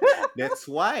 That's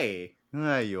why.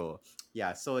 Ayo.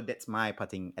 Yeah, so that's my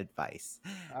parting advice.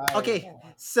 Aye. Okay,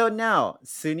 so now,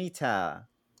 Sunita,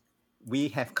 we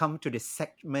have come to the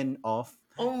segment of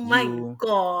Oh my you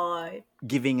god.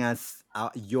 giving us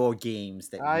your games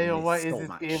that you Aye, what miss is so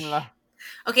this game lah? much.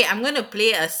 Okay, I'm gonna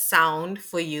play a sound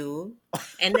for you,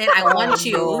 and then I Oh want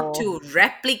you no. to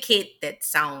replicate that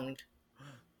sound.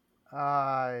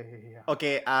 Aye.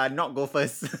 Okay, not go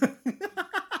first.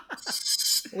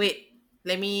 Wait,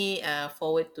 let me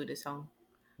forward to the sound.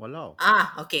 Walao.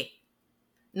 Ah, okay.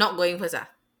 Not going first ah.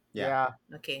 Yeah. Yeah.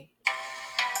 Okay.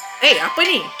 Apa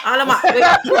ni? Alamak. Wait.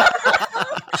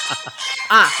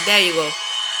 There you go.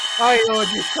 I know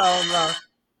this sound lah.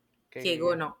 Okay,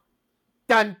 go now.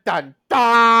 Dun dun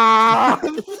dun.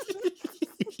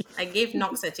 I gave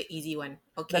Nox such an easy one.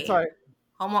 Okay. That's right.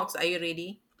 Homox, are you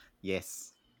ready?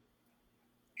 Yes.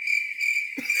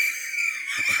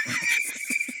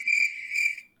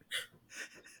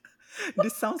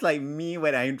 This sounds like me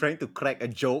when I'm trying to crack a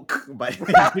joke, but it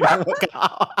didn't work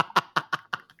out.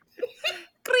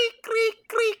 Creak, creak,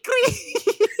 creak, creak.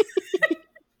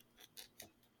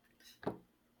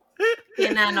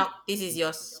 Okay, nah, Nox, this is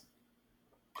yours.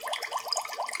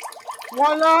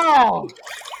 Walao.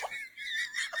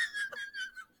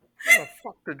 How the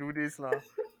fuck to do this lah?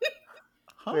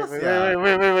 How Wait, sia?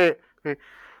 wait.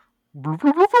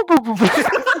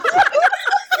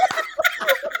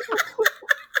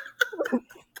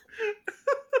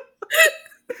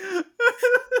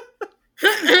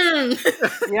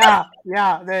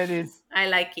 Yeah, there it is. I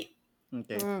like it.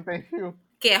 Okay. Thank you.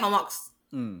 Okay, Homox.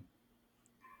 Mm.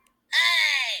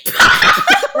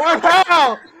 What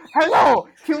hell? Hello,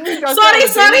 Human does Sorry,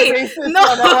 that on a daily sorry. basis No,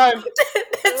 for that one.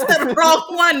 that's the wrong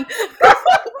one.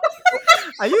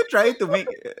 Are you trying to make?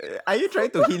 Are you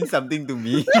trying to hint something to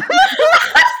me?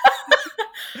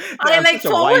 I I'm like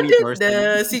such a whiny forwarded person.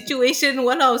 the situation.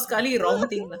 Walau sekali wrong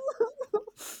thing lah.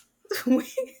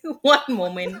 One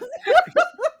moment.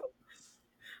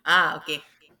 Okay.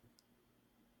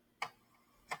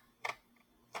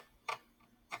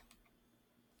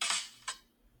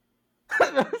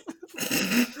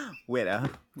 Wait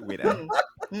wait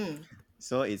Mm.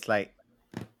 So it's like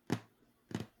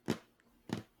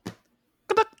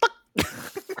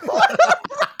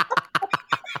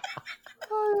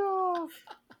Ayo.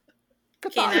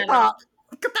 Okay, nah,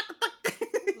 Ketak.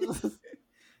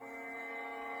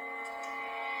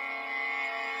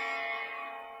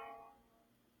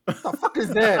 What the fuck is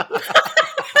that?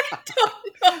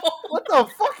 What the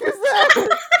fuck is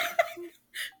that?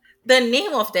 The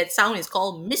name of that sound is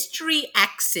called Mystery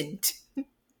Accent.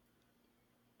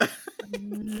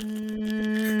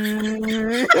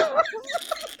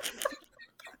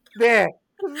 There.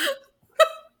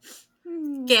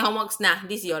 Okay, Homox, nah,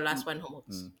 this is your last one,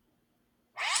 Homox.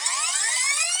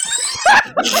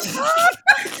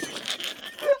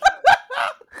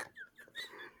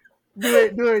 Do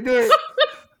it.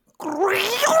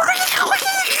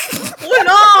 Oh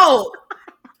no!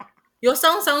 Your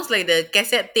sound sounds like the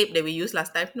cassette tape that we used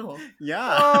last time. No.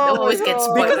 yeah. That Oh, always gets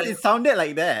no. spoiled. Because it sounded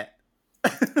like that.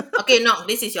 Okay, no,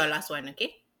 this is your last one,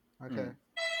 okay? Okay.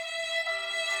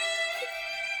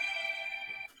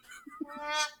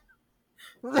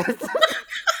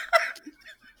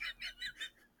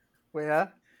 Wait, huh?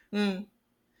 Mm.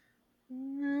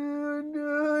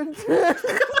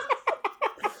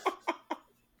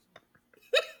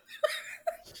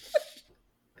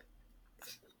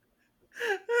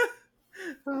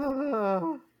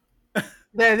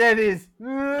 There it is.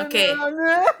 Okay.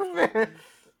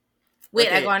 Wait,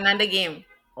 I Okay. got another game.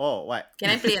 Oh, what? Can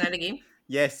I play another game?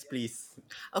 Yes, please.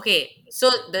 Okay, so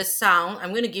the sound,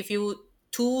 I'm going to give you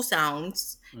two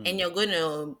sounds and Mm. you're going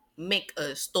to make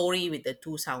a story with the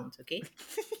two sounds, okay?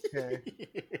 Okay.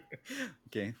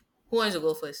 Okay. Who wants to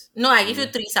go first? No, I give you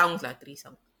Yeah. three sounds lah, three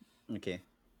sounds. Okay.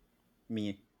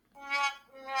 Me.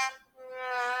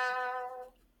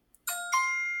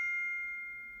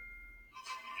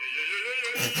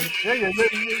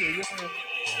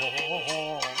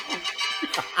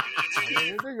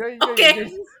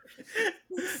 Okay.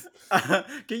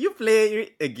 Can you play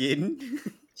it again?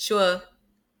 Sure.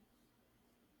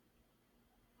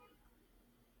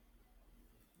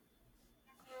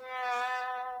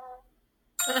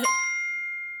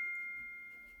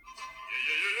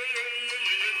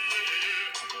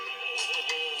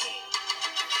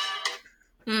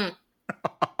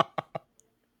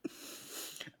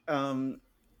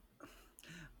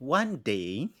 one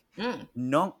day, Mm.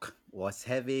 Knock was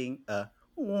having a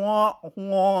wah,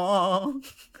 wah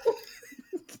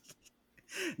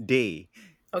day.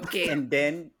 Okay. And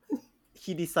then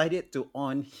he decided to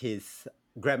on his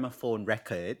gramophone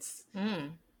records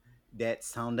Mm. that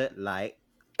sounded like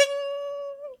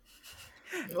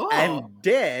Oh. and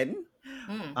then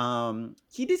Mm.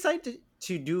 he decided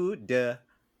to do the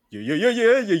yeah yeah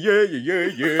yeah yeah yeah yeah yeah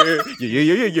yeah yeah yeah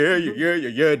yeah yeah yeah yeah yeah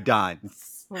yeah dance.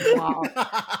 Wow.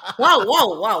 Wow, wow,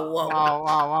 wow, wow. Wow,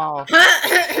 wow, wow.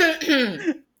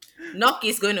 Knock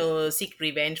is going to seek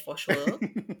revenge for sure.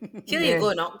 Here you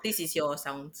go, Yes. Knock. This is your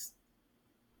sounds.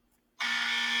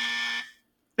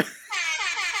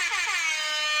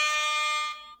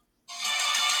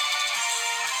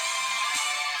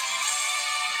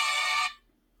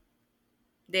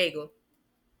 There you go.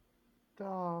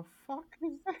 The fuck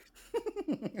is that?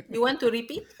 You want to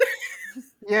repeat?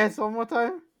 Yes, one more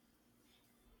time.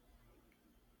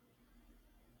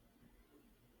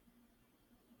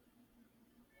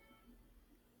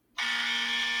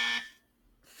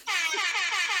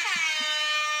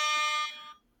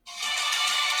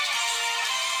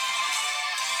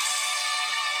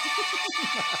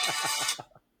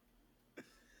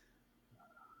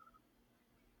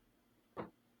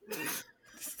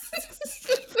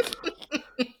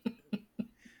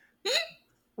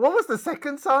 What was the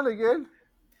second sound again?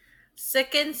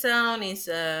 Second sound is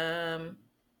oh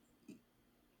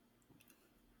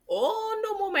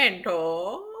no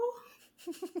momento.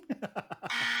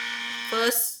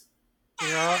 First,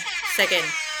 Yeah. second.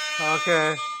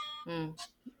 Okay. Mm.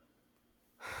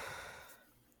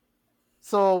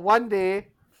 So one day,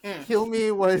 Mm.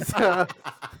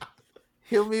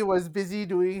 Hilmi was busy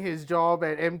doing his job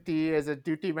at MT as a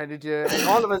duty manager, and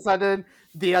all of a sudden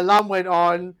the alarm went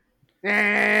on,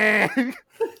 and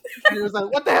he was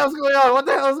like, "What the hell's going on? What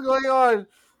the hell's going on?"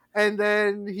 And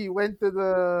then he went to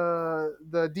the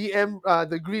DM,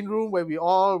 the green room where we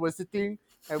all were sitting,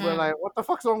 and we're like, "What the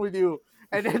fuck's wrong with you?"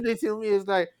 And then this Hilmi is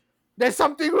like, "There's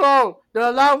something wrong.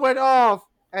 The alarm went off."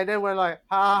 And then we're like,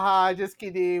 "Ha ha, ha, just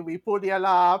kidding. We pulled the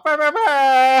alarm." Bah, bah,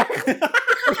 bah.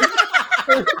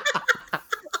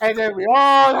 And then we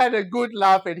all had a good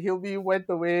laugh, and Hilmi went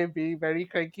away being very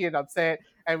cranky and upset.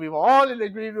 And we were all in the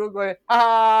green room going,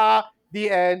 "Ah, the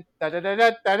end." Da da da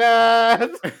da da da.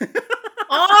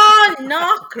 Oh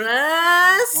no,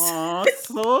 Chris. Oh,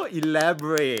 so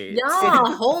elaborate. Yeah,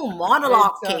 a whole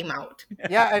monologue It's, came out.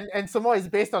 Yeah, and some more is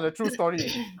based on a true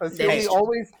story because That Hilmi is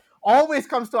true. always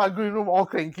comes to our green room all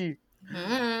cranky.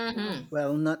 Mm-hmm.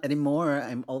 Well, not anymore.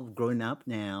 I'm all grown up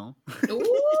now. Ooh,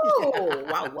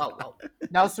 wow, wow, wow.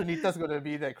 Now Sunita's gonna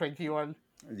be the cranky one.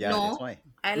 Yeah, No, that's why.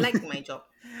 I like my job.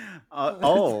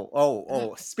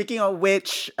 Speaking of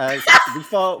which,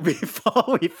 before we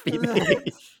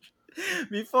finish,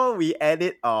 before we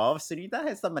edit off, Sunita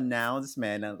has some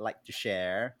announcement I'd like to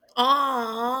share.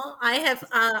 Oh,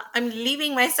 I'm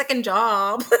leaving my second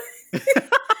job.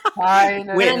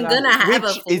 Finally, Wait, I'm gonna have a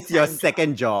which is your full-time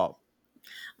second job?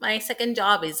 My second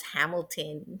job is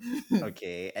Hamilton.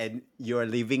 Okay, and you're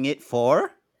leaving it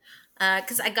for?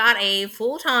 Because I got a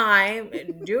full-time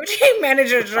duty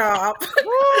manager job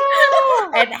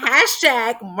at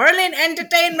hashtag Merlin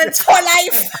Entertainments for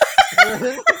life.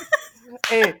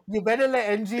 Hey, you better let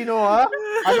NG know, huh?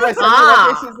 Otherwise,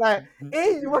 one day she's like,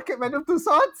 "Hey, you work at Madame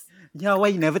Tussauds?" Yeah, why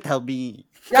you never tell me?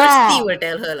 Christy will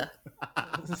tell her.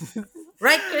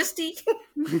 Right, Christy?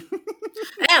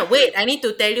 Yeah, wait, I need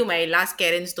to tell you my last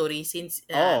Karen story since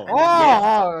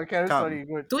Okay, Come. sorry,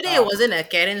 good. today wasn't a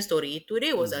Karen story.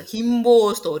 Today was a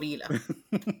himbo story.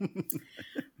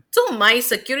 So my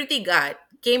security guard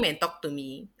came and talked to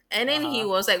me. And then he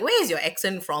was like, "Where is your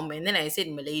accent from?" And then I said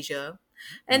Malaysia.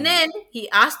 And then he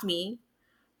asked me,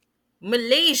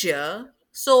 "Malaysia,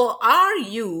 so are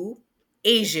you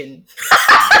Asian?"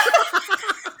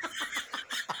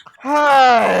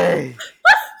 Hi.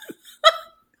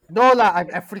 No lah, I'm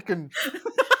African.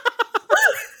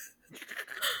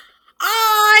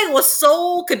 I was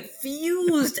so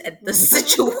confused at the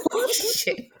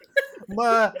situation.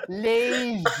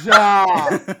 Malaysia.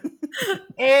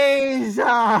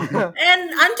 Asia. And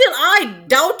until I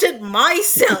doubted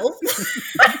myself,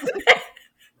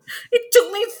 it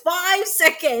took me 5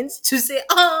 seconds to say,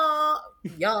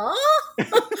 yeah.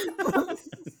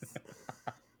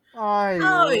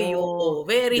 Aiyo,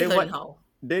 very Then hurt how.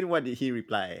 Then what did he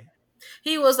reply?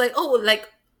 He was like, "Oh, like,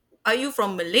 are you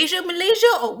from Malaysia,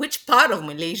 or which part of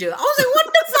Malaysia?" I was like, "What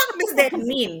the fuck does that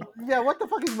mean?" Yeah, what the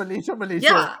fuck is Malaysia?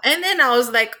 Yeah, and then I was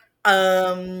like,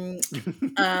 well,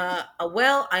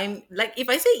 I'm like, if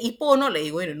I say Ipoh, not like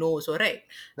you're going to know, also, right?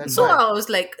 That's So right. I was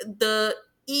like, the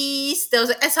east. There was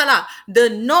like, salah, the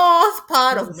north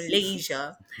part of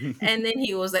Malaysia. And then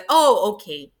he was like, oh,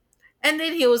 okay. And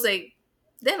then he was like,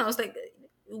 then I was like,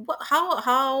 what, how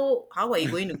are you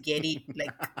going to get it?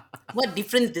 Like, what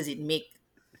difference does it make?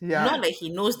 Yeah. Not like he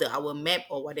knows our map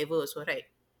or whatever also, right?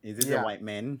 Is this Yeah. a white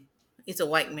man? It's a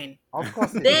white man. Of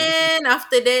course it is. Then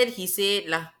after that he said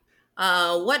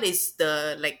what is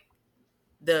the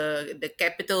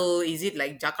capital? Is it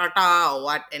like Jakarta or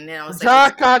what? And then I was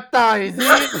like, Jakarta, is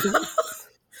it?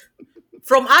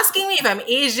 from asking me if I'm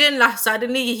Asian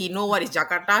suddenly he know what is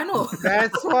Jakarta. No.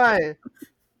 That's why.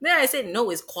 Then I said, no,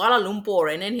 it's Kuala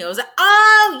Lumpur. And then he was like,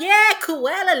 oh, yeah,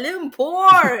 Kuala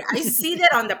Lumpur. I see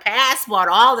that on the passport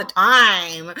all the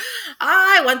time.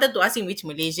 I wanted to ask him which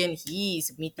Malaysian he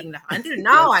is meeting. Until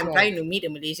now, That's I'm right. trying to meet a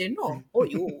Malaysian. No. Oh,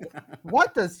 you.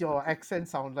 What does your accent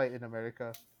sound like in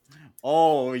America?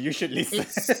 Oh, you should listen.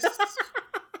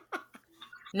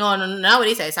 No,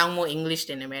 nowadays I sound more English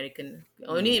than American.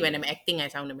 Only when I'm acting, I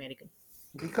sound American.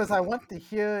 Because I want to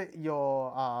hear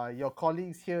your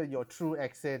colleagues hear your true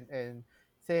accent and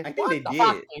say, I think what they the did.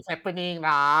 fuck is happening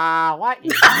lah? What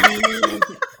is this?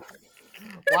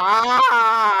 Why?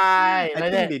 I Like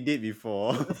think that. they did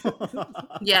before.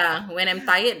 Yeah, when I'm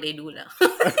tired, they do. And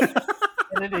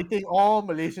then they think all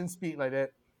Malaysians speak like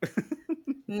that.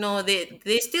 No, they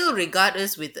still regard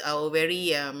us with our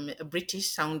very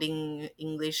British sounding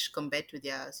English compared to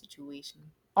their situation.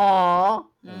 Aww.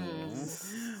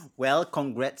 Well,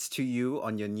 congrats to you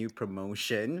on your new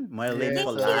promotion, Merlin Yes,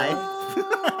 for sir. life.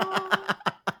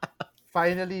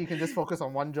 Finally, you can just focus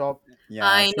on one job. Yeah,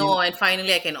 I see- know, and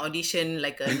finally I can audition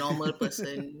like a normal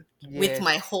person with Yes.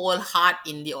 my whole heart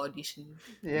in the audition.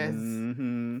 Yes.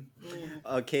 Mhm.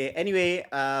 Okay. Anyway,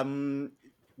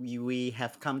 we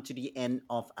have come to the end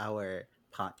of our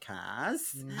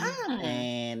podcast,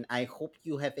 and I hope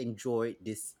you have enjoyed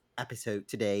this episode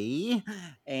today.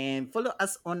 And follow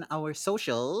us on our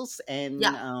socials, and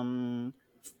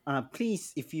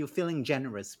please, if you're feeling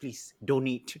generous, please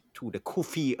donate to the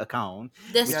Kofi account.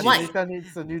 That's Yeah, why. Sunita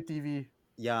needs a new TV.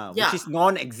 Yeah, Yeah. which is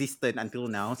non-existent until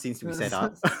now since we set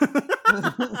up.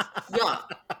 Yeah.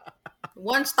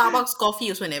 One Starbucks coffee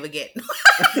also never get.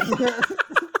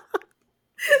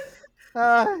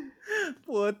 Ah,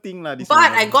 Poor thing lah. This But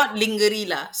woman. I got lingerie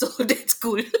so that's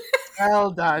cool.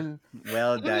 well done.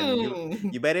 Well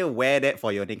done. You better wear that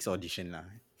for your next audition lah.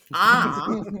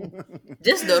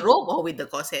 Just the robe or with the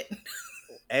corset?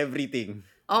 Everything.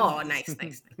 Oh, nice.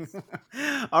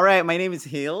 All right, my name is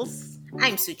Hills,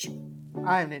 I'm Suchu.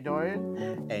 I'm Nick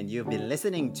Dorian. and you've been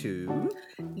listening to.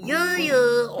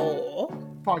 Oh.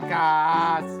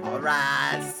 Podcast. All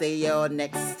right, see you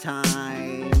next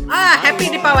time. Happy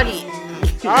Deepavali.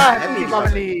 Happy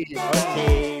Deepavali.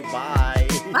 Okay, bye.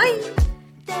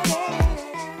 Bye.